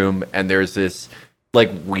classroom and there's this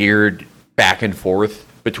like weird back and forth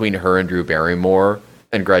between her and Drew Barrymore,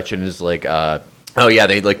 and Gretchen is like, oh yeah,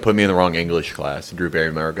 they like put me in the wrong English class. And Drew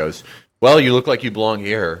Barrymore goes, well, you look like you belong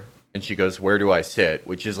here. And she goes, where do I sit?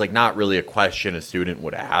 Which is like not really a question a student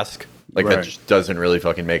would ask. Like that just doesn't really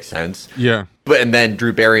fucking make sense. Yeah. And then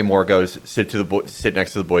Drew Barrymore goes, sit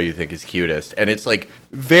next to the boy you think is cutest. And it's like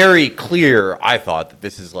very clear, I thought, that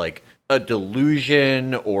this is like a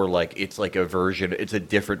delusion, or like it's like it's a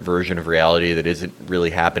different version of reality that isn't really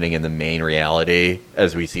happening in the main reality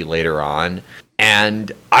as we see later on.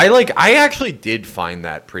 And I actually did find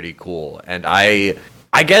that pretty cool. And I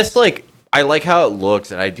guess like I like how it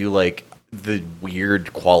looks, and I do like the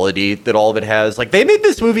weird quality that all of it has. Like they made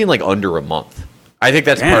this movie in like under a month. I think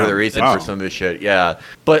that's part of the reason for some of this shit. Yeah.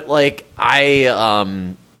 But like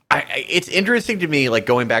it's interesting to me, like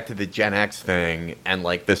going back to the Gen X thing and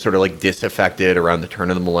like this sort of like disaffected around the turn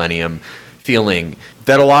of the millennium feeling,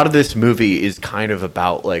 that a lot of this movie is kind of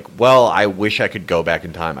about like, well, I wish I could go back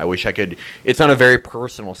in time. I wish I could. It's on a very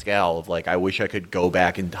personal scale of like, I wish I could go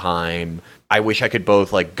back in time. I wish I could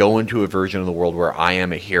both like go into a version of the world where I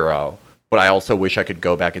am a hero, but I also wish I could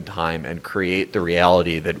go back in time and create the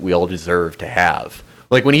reality that we all deserve to have.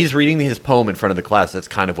 Like when he's reading his poem in front of the class, that's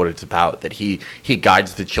kind of what it's about, that he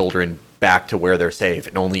guides the children back to where they're safe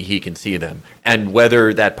and only he can see them. And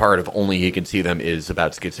whether that part of only he can see them is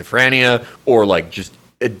about schizophrenia or like just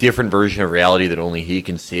a different version of reality that only he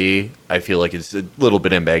can see, I feel like it's a little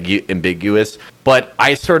bit ambiguous. But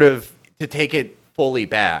I sort of, to take it fully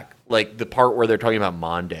back, like the part where they're talking about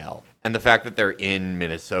Mondale and the fact that they're in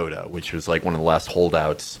Minnesota, which was like one of the last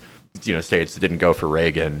holdouts, states that didn't go for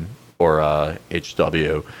Reagan or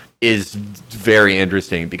HW, is very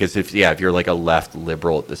interesting because if you're like a left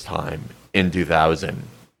liberal at this time in 2000,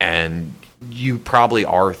 and you probably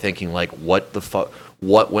are thinking like, what the fuck,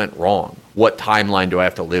 what went wrong? What timeline do I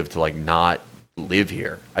have to live to like not live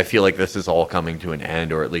here? I feel like this is all coming to an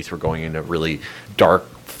end, or at least we're going in a really dark,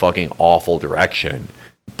 fucking awful direction.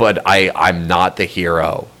 But I'm not the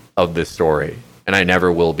hero of this story, and I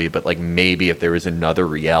never will be. But like maybe if there was another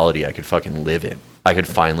reality I could fucking live in, I could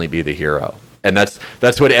finally be the hero. And that's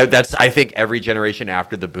I think every generation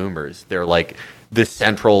after the boomers, they're like, the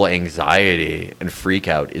central anxiety and freak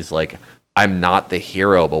out is like, I'm not the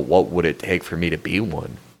hero, but what would it take for me to be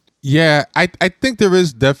one? Yeah, I think there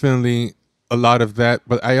is definitely a lot of that,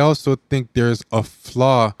 but I also think there's a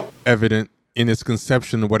flaw evident in its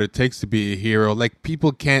conception of what it takes to be a hero. Like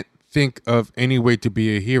people can't think of any way to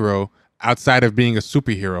be a hero outside of being a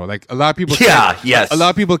superhero. Like a lot of people a lot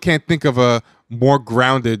of people can't think of a more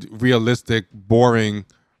grounded, realistic, boring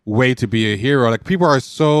way to be a hero. Like people are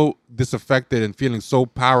so disaffected and feeling so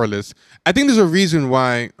powerless. I think there's a reason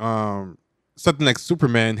why something like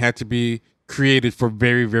Superman had to be created for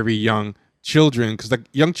very, very young children, because like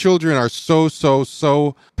young children are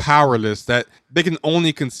so powerless that they can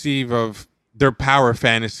only conceive of their power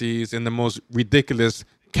fantasies in the most ridiculous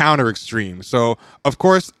counter extreme. So of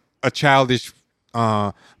course a childish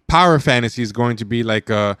power fantasy is going to be like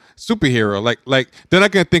a superhero. Like they're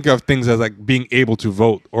not going to think of things as like being able to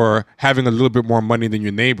vote or having a little bit more money than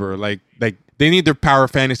your neighbor. Like they need their power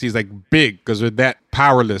fantasies like big because they're that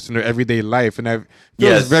powerless in their everyday life. And I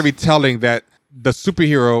feel it's very telling that the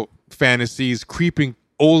superhero fantasy is creeping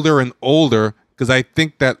older and older, because I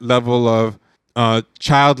think that level of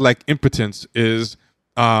childlike impotence is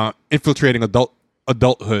infiltrating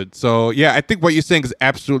adulthood. So yeah, I think what you're saying is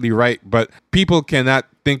absolutely right, but people cannot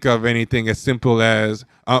think of anything as simple as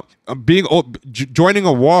being old. Joining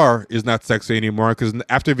a war is not sexy anymore, because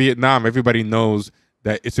after Vietnam, everybody knows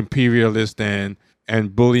that it's imperialist and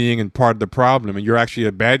bullying and part of the problem, and you're actually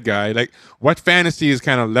a bad guy. Like, what fantasy is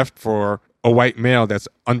kind of left for a white male that's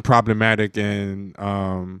unproblematic and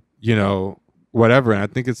whatever? And I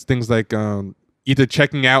think it's things like either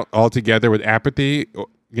checking out altogether with apathy,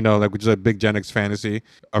 like which is a big Gen X fantasy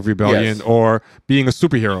of rebellion, or being a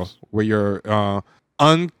superhero where you're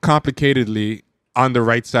uncomplicatedly on the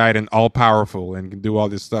right side and all powerful and can do all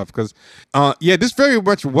this stuff. Because this very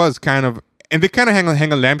much was kind of, and they kind of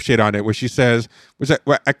hang a lampshade on it, where she says, which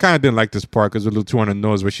I kind of didn't like this part because it was a little too on the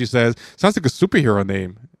nose, where she says, sounds like a superhero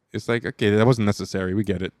name. It's like, okay, that wasn't necessary. We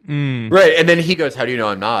get it. Right. And then he goes, how do you know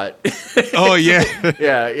I'm not? Oh, yeah.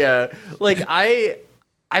 Yeah. Like, I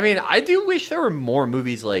mean, I do wish there were more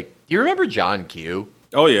movies like, do you remember John Q?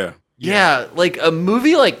 Oh, yeah. Yeah, like a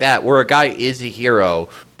movie like that where a guy is a hero,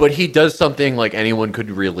 but he does something like anyone could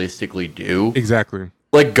realistically do. Exactly.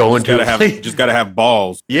 Like go into just gotta have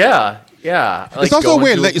balls. Yeah. Like it's also a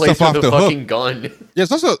way to let yourself off the fucking hook. Gun. Yeah,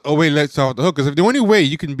 it's also a way to let yourself off the hook. Because if the only way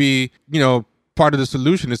you can be, part of the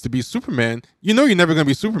solution is to be Superman, you're never going to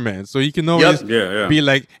be Superman. So you can always be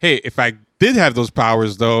like, hey, if I did have those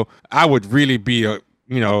powers, though, I would really be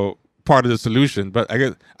part of the solution. But I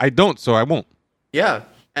guess I don't, so I won't. Yeah.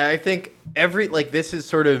 And I think this is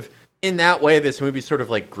sort of, in that way, this movie's sort of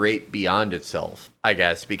like great beyond itself, I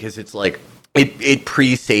guess, because it's like, it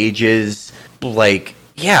presages, like,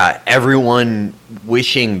 everyone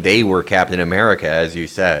wishing they were Captain America, as you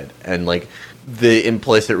said. And like, the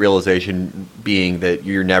implicit realization being that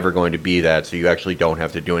you're never going to be that, so you actually don't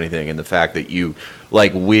have to do anything. And the fact that you,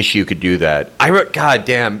 like, wish you could do that. God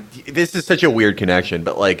damn, this is such a weird connection,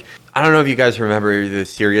 but like, I don't know if you guys remember the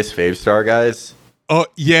Serious Fave Star guys. Oh,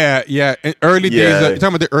 yeah. In early days, you're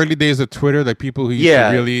talking about the early days of Twitter, like people who used to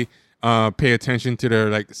really pay attention to their,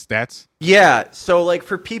 like, stats? Yeah, so, like,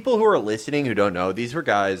 for people who are listening who don't know, these were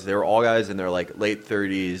guys, they were all guys in their, like, late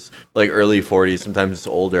 30s, like, early 40s, sometimes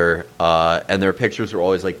older, and their pictures were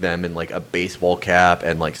always, like, them in, like, a baseball cap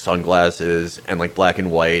and, like, sunglasses and, like, black and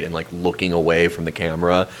white and, like, looking away from the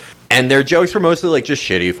camera. And their jokes were mostly, like, just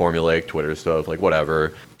shitty formulaic Twitter stuff, like,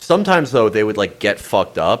 whatever. Sometimes, though, they would, like, get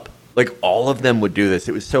fucked up. Like, all of them would do this.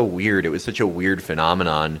 It was so weird. It was such a weird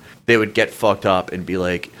phenomenon. They would get fucked up and be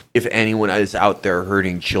like, if anyone is out there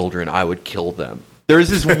hurting children, I would kill them. There's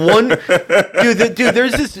this one...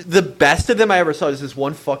 there's this... The best of them I ever saw is this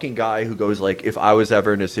one fucking guy who goes like, if I was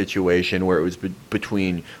ever in a situation where it was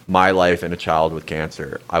between my life and a child with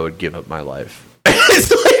cancer, I would give up my life.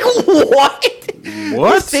 It's like, what?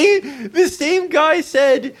 What? The same guy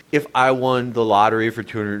said, if I won the lottery for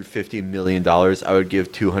 $250 million, I would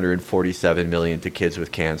give $247 million to kids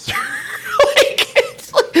with cancer.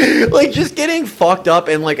 Like just getting fucked up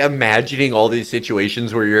and like imagining all these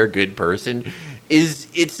situations where you're a good person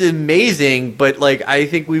it's amazing, but like I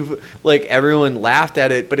think we've like everyone laughed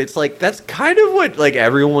at it, but it's like that's kind of what like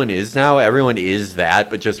everyone is now. Everyone is that,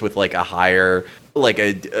 but just with like a higher like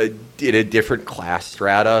in a different class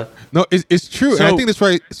strata. No, it's true. And I think that's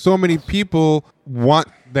why so many people want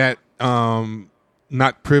that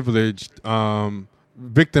not privileged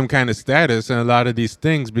victim kind of status and a lot of these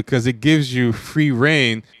things, because it gives you free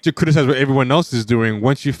reign to criticize what everyone else is doing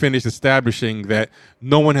once you finish establishing that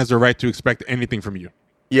no one has a right to expect anything from you.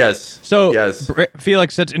 Yes. So, yes.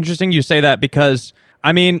 Felix, it's interesting you say that because,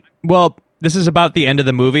 I mean, well, this is about the end of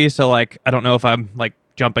the movie, so like I don't know if I'm like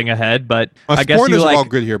jumping ahead, but I guess you like... all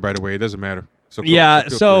good here, by the way. It doesn't matter. So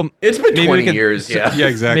it's been 20 years. Yeah,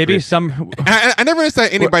 exactly. Maybe some. I never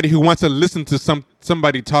understand anybody who wants to listen to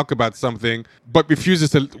somebody talk about something but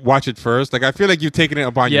refuses to watch it first. Like I feel like you've taken it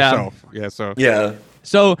upon yourself.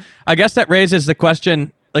 So I guess that raises the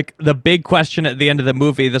question, like the big question at the end of the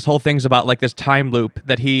movie. This whole thing's about like this time loop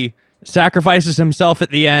that he sacrifices himself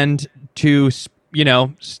at the end to,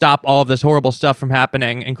 stop all of this horrible stuff from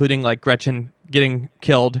happening, including like Gretchen getting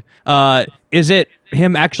killed. Is it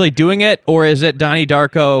him actually doing it, or is it Donnie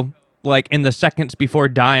Darko like in the seconds before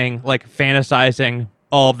dying, like fantasizing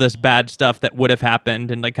all of this bad stuff that would have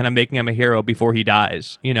happened and like kind of making him a hero before he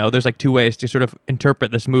dies? There's like two ways to sort of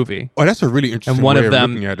interpret this movie. Oh, that's a really interesting way of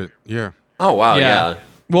looking at it. Yeah. Oh wow. Yeah.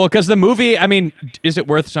 Well, because the movie, I mean, is it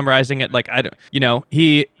worth summarizing it? Like, I don't,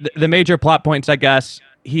 the major plot points, I guess,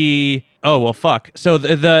 So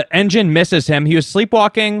the engine misses him. He was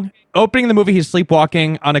sleepwalking. Opening the movie, he's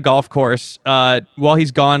sleepwalking on a golf course. While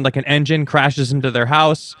he's gone, like an engine crashes into their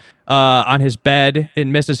house on his bed. It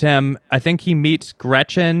misses him. I think he meets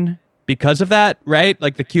Gretchen because of that, right?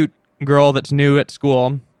 Like the cute girl that's new at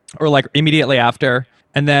school, or like immediately after.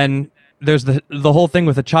 And then there's the whole thing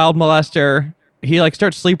with the child molester. He like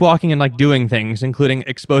starts sleepwalking and like doing things, including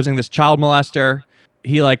exposing this child molester.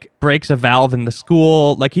 He like breaks a valve in the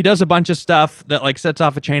school. Like he does a bunch of stuff that like sets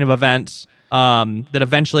off a chain of events that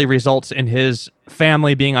eventually results in his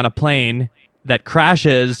family being on a plane that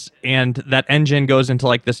crashes, and that engine goes into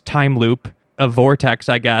like this time loop, a vortex,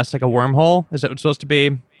 I guess, like a wormhole. Is that what it's supposed to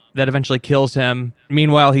be? That eventually kills him.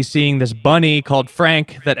 Meanwhile, he's seeing this bunny called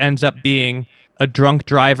Frank that ends up being a drunk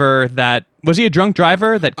driver that... Was he a drunk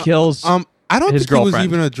driver that kills I don't his think girlfriend? He was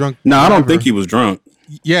even a drunk No, driver. I don't think he was drunk.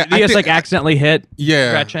 Yeah, he just like accidentally hit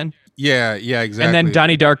Yeah. Gretchen. Yeah, exactly. And then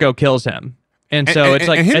Donnie Darko kills him. And so it's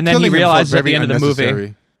like, and then he killing him realizes felt at the end of the movie.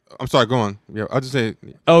 unnecessary. I'm sorry, go on. Yeah, I'll just say.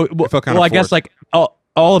 Oh, it felt kind well, of I guess forced. like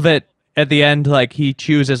all of it at the end, like he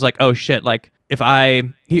chooses like, oh shit, like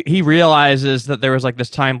he realizes that there was like this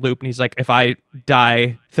time loop, and he's like, if I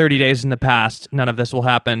die 30 days in the past, none of this will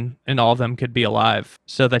happen, and all of them could be alive.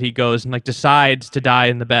 So that he goes and like decides to die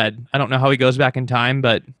in the bed. I don't know how he goes back in time,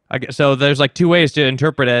 but I guess, so there's like two ways to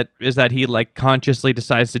interpret it: is that he like consciously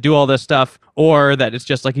decides to do all this stuff, or that it's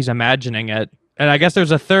just like he's imagining it. And I guess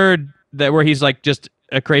there's a third that where he's like just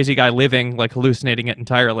a crazy guy living, like hallucinating it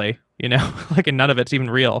entirely, you know, like, and none of it's even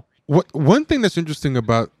real. One thing that's interesting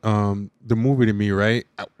about the movie to me, right?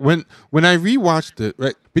 When I rewatched it,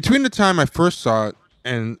 right, between the time I first saw it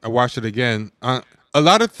and I watched it again, a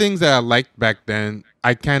lot of things that I liked back then,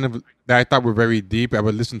 that I thought were very deep, I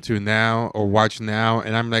would listen to now or watch now,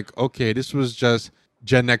 and I'm like, okay, this was just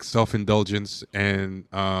Gen X self-indulgence and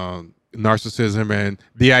narcissism, and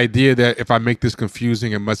the idea that if I make this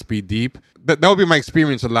confusing, it must be deep. That would be my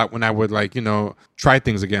experience a lot when I would, like, you know, try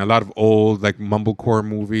things again. A lot of old, like, mumblecore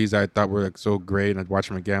movies I thought were like so great, and I'd watch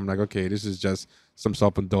them again. I'm like, okay, this is just some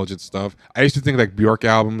self-indulgent stuff. I used to think like Bjork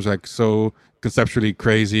albums like so conceptually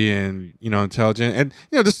crazy and, you know, intelligent, and,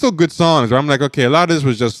 you know, there's still good songs, but I'm like, okay, a lot of this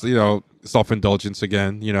was just, you know, self-indulgence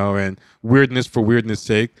again, you know, and weirdness for weirdness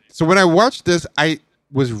sake. So when I watched this, I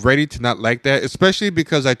was ready to not like that, especially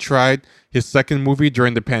because I tried his second movie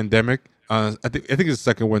during the pandemic. I think it's the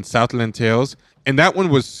second one, Southland Tales, and that one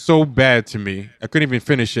was so bad to me. I couldn't even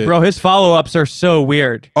finish it. Bro, his follow-ups are so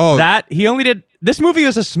weird. Oh, that he only did. This movie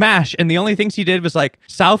was a smash, and the only things he did was like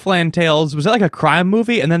Southland Tales. Was it like a crime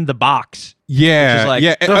movie? And then The Box. Yeah, like,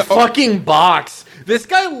 yeah. The fucking Box. This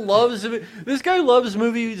guy loves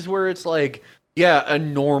movies where it's like, yeah, a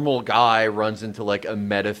normal guy runs into like a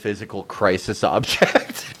metaphysical crisis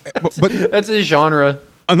object. That's his genre.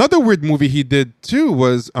 Another weird movie he did too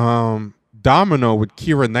was Domino with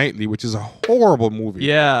Keira Knightley, which is a horrible movie.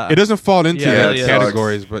 Yeah. It doesn't fall into Yeah, the it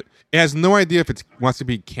categories, but it has no idea if it wants to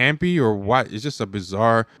be campy or what. It's just a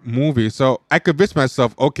bizarre movie. So I convinced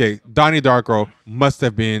myself, okay, Donnie Darko must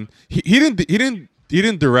have been. He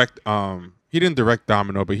didn't direct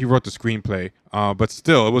Domino, but he wrote the screenplay. But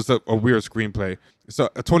still, it was a weird screenplay. So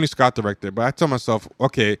Tony Scott directed, but I told myself,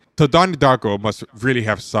 okay, so Donnie Darko must really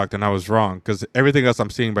have sucked, and I was wrong because everything else I'm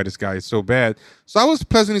seeing by this guy is so bad. So I was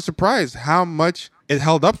pleasantly surprised how much it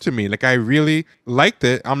held up to me. Like, I really liked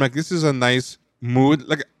it. I'm like, this is a nice mood.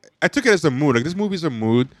 Like, I took it as a mood. Like, this movie's a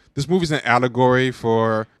mood. This movie's an allegory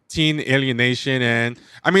for teen alienation, and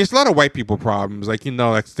I mean, it's a lot of white people problems. Like, you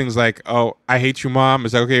know, like things like, oh, I hate you, mom.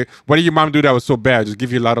 It's like, okay, what did your mom do that was so bad? Just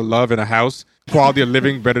give you a lot of love and a house, quality of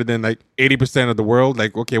living better than like 80% of the world.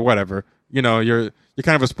 Like, okay, whatever. You know, you're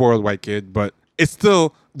kind of a spoiled white kid, but it's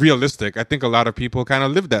still realistic. I think a lot of people kind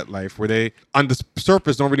of live that life where they, on the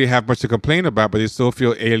surface, don't really have much to complain about, but they still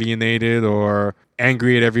feel alienated or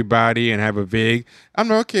angry at everybody and have a vague. I'm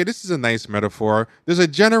like, okay, this is a nice metaphor. There's a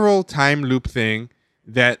general time loop thing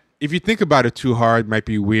that, if you think about it too hard, might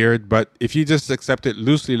be weird, but if you just accept it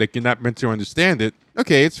loosely, like you're not meant to understand it,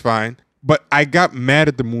 okay, it's fine. But I got mad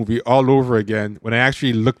at the movie all over again when I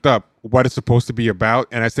actually looked up what it's supposed to be about,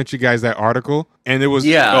 and I sent you guys that article, and it was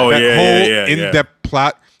whole in-depth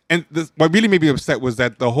plot. And what really made me upset was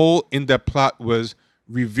that the whole in-depth plot was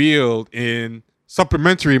revealed in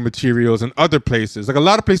supplementary materials and other places. Like, a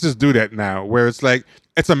lot of places do that now, where it's like,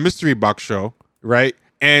 it's a mystery box show, right?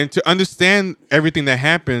 And to understand everything that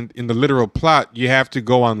happened in the literal plot, you have to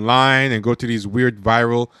go online and go to these weird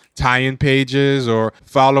viral tie-in pages or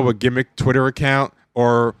follow a gimmick Twitter account.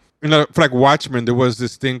 Or, you know, for like Watchmen, there was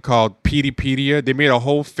this thing called Peteypedia. They made a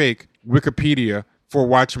whole fake Wikipedia for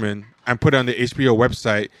Watchmen and put it on the HBO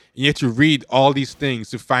website. And you have to read all these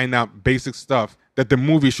things to find out basic stuff that the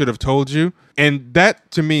movie should have told you. And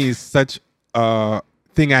that, to me, is such a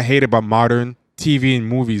thing I hate about modern TV and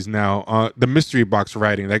movies now. The mystery box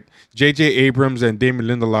writing, like J.J. Abrams and Damon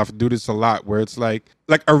Lindelof do this a lot, where it's like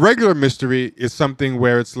a regular mystery is something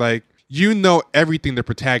where it's like, you know, everything the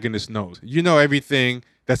protagonist knows. You know, everything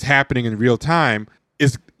that's happening in real time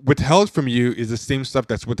is withheld from you is the same stuff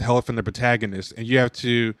that's withheld from the protagonist. And you have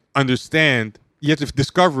to understand, you have to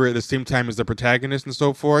discover it at the same time as the protagonist and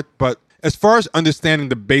so forth. But as far as understanding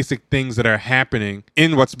the basic things that are happening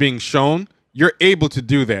in what's being shown, you're able to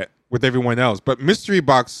do that with everyone else. But mystery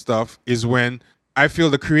box stuff is when I feel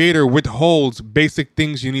the creator withholds basic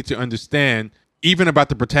things you need to understand, even about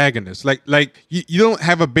the protagonist. Like you don't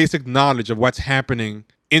have a basic knowledge of what's happening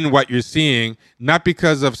in what you're seeing, not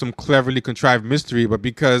because of some cleverly contrived mystery, but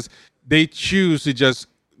because they choose to just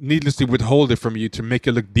needlessly withhold it from you to make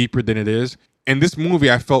it look deeper than it is. And this movie,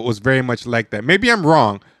 I felt, was very much like that. Maybe I'm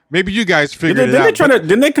wrong. Maybe you guys figured it out.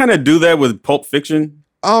 Didn't they kind of do that with Pulp Fiction?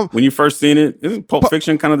 When you first seen it, isn't Pulp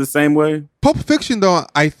Fiction kind of the same way? Pulp Fiction, though,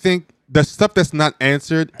 I think the stuff that's not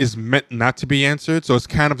answered is meant not to be answered. So it's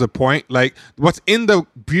kind of the point. Like what's in the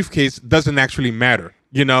briefcase doesn't actually matter,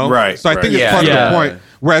 you know? Right, So I think it's right. part of Yeah. the point.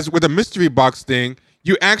 Whereas with a mystery box thing,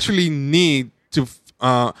 you actually need to,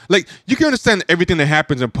 like, you can understand everything that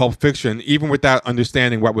happens in Pulp Fiction, even without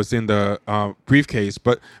understanding what was in the briefcase.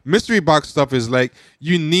 But mystery box stuff is like,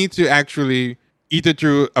 you need to actually either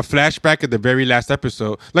through a flashback at the very last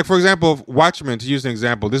episode. Like, for example, Watchmen, to use an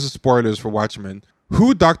example, this is spoilers for Watchmen,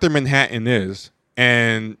 who Dr. Manhattan is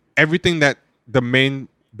and everything that the main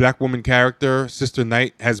black woman character, Sister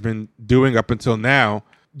Knight, has been doing up until now,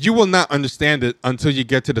 you will not understand it until you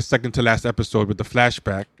get to the second to last episode with the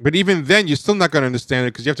flashback. But even then, you're still not going to understand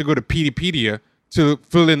it because you have to go to Peteypedia to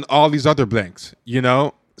fill in all these other blanks, you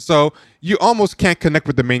know? So you almost can't connect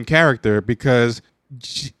with the main character because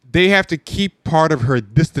they have to keep part of her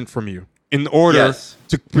distant from you in order Yes.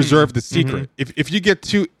 to preserve the secret. If you get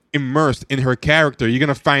too immersed in her character, you're going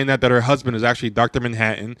to find out that her husband is actually Dr.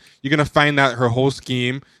 Manhattan. You're going to find out her whole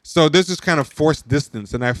scheme. So there's this kind of forced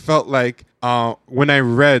distance. And I felt like when I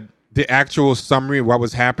read the actual summary of what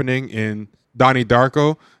was happening in Donnie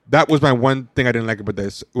Darko, that was my one thing I didn't like about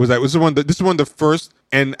this. It was like, this is one of the first,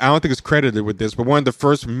 and I don't think it's credited with this, but one of the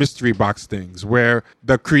first mystery box things where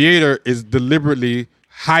the creator is deliberately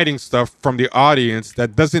hiding stuff from the audience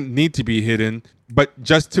that doesn't need to be hidden, but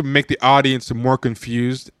just to make the audience more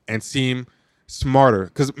confused and seem smarter.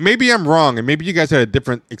 Because maybe I'm wrong, and maybe you guys had a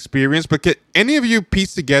different experience, but can any of you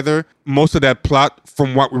piece together most of that plot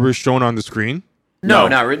from what we were shown on the screen? No,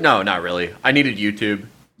 not really. I needed YouTube.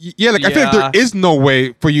 Yeah, like I feel like there is no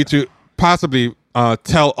way for you to possibly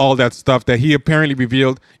tell all that stuff that he apparently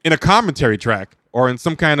revealed in a commentary track or in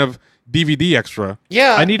some kind of DVD extra.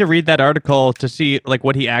 Yeah. I need to read that article to see like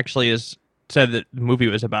what he actually is said that the movie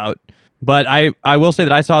was about. But I will say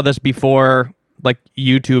that I saw this before like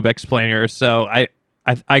YouTube explainers, so I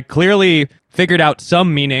clearly figured out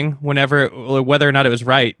some meaning whether or not it was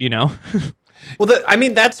right, you know. Well, I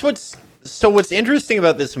mean, that's what's interesting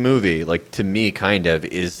about this movie, like to me, kind of,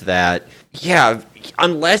 is that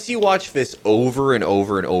unless you watch this over and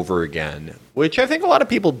over and over again, which I think a lot of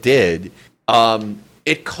people did,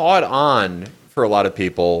 it caught on for a lot of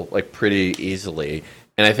people like pretty easily.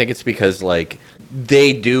 And I think it's because like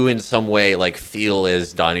they do in some way like feel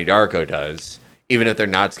as Donnie Darko does, even if they're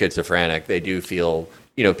not schizophrenic. They do feel,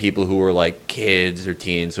 you know, people who were like kids or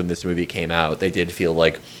teens when this movie came out, they did feel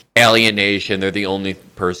like alienation. They're the only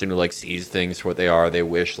person who like sees things for what they are. They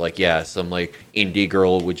wish like, some like indie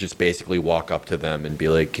girl would just basically walk up to them and be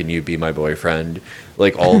like, can you be my boyfriend?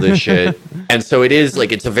 Like all this shit. And so it is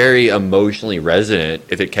like, it's a very emotionally resonant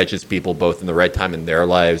if it catches people both in the right time in their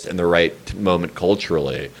lives and the right moment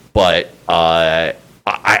culturally. But I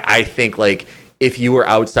think like if you were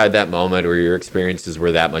outside that moment or your experiences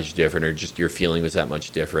were that much different or just your feeling was that much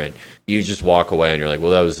different, you just walk away and you're like, well,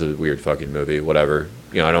 that was a weird fucking movie, whatever.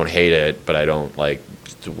 You know, I don't hate it, but I don't like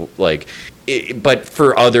it. But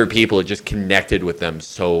for other people, it just connected with them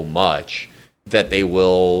so much that they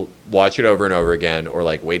will watch it over and over again or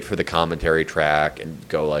like wait for the commentary track and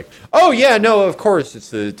go like, oh yeah, no, of course it's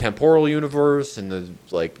the temporal universe and the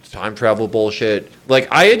like time travel bullshit. Like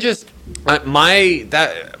I had just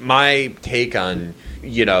my take on,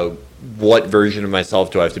 you know, what version of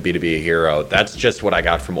myself do I have to be a hero? That's just what I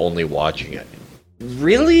got from only watching it.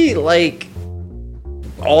 Really, like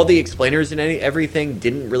all the explainers and everything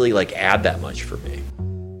didn't really like add that much for me.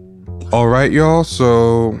 All right, y'all.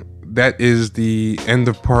 So that is the end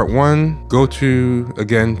of part 1. Go to,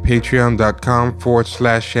 again,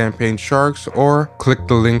 patreon.com/champagne sharks or click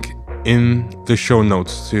the link in the show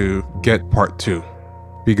notes to get part 2.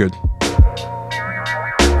 Be good.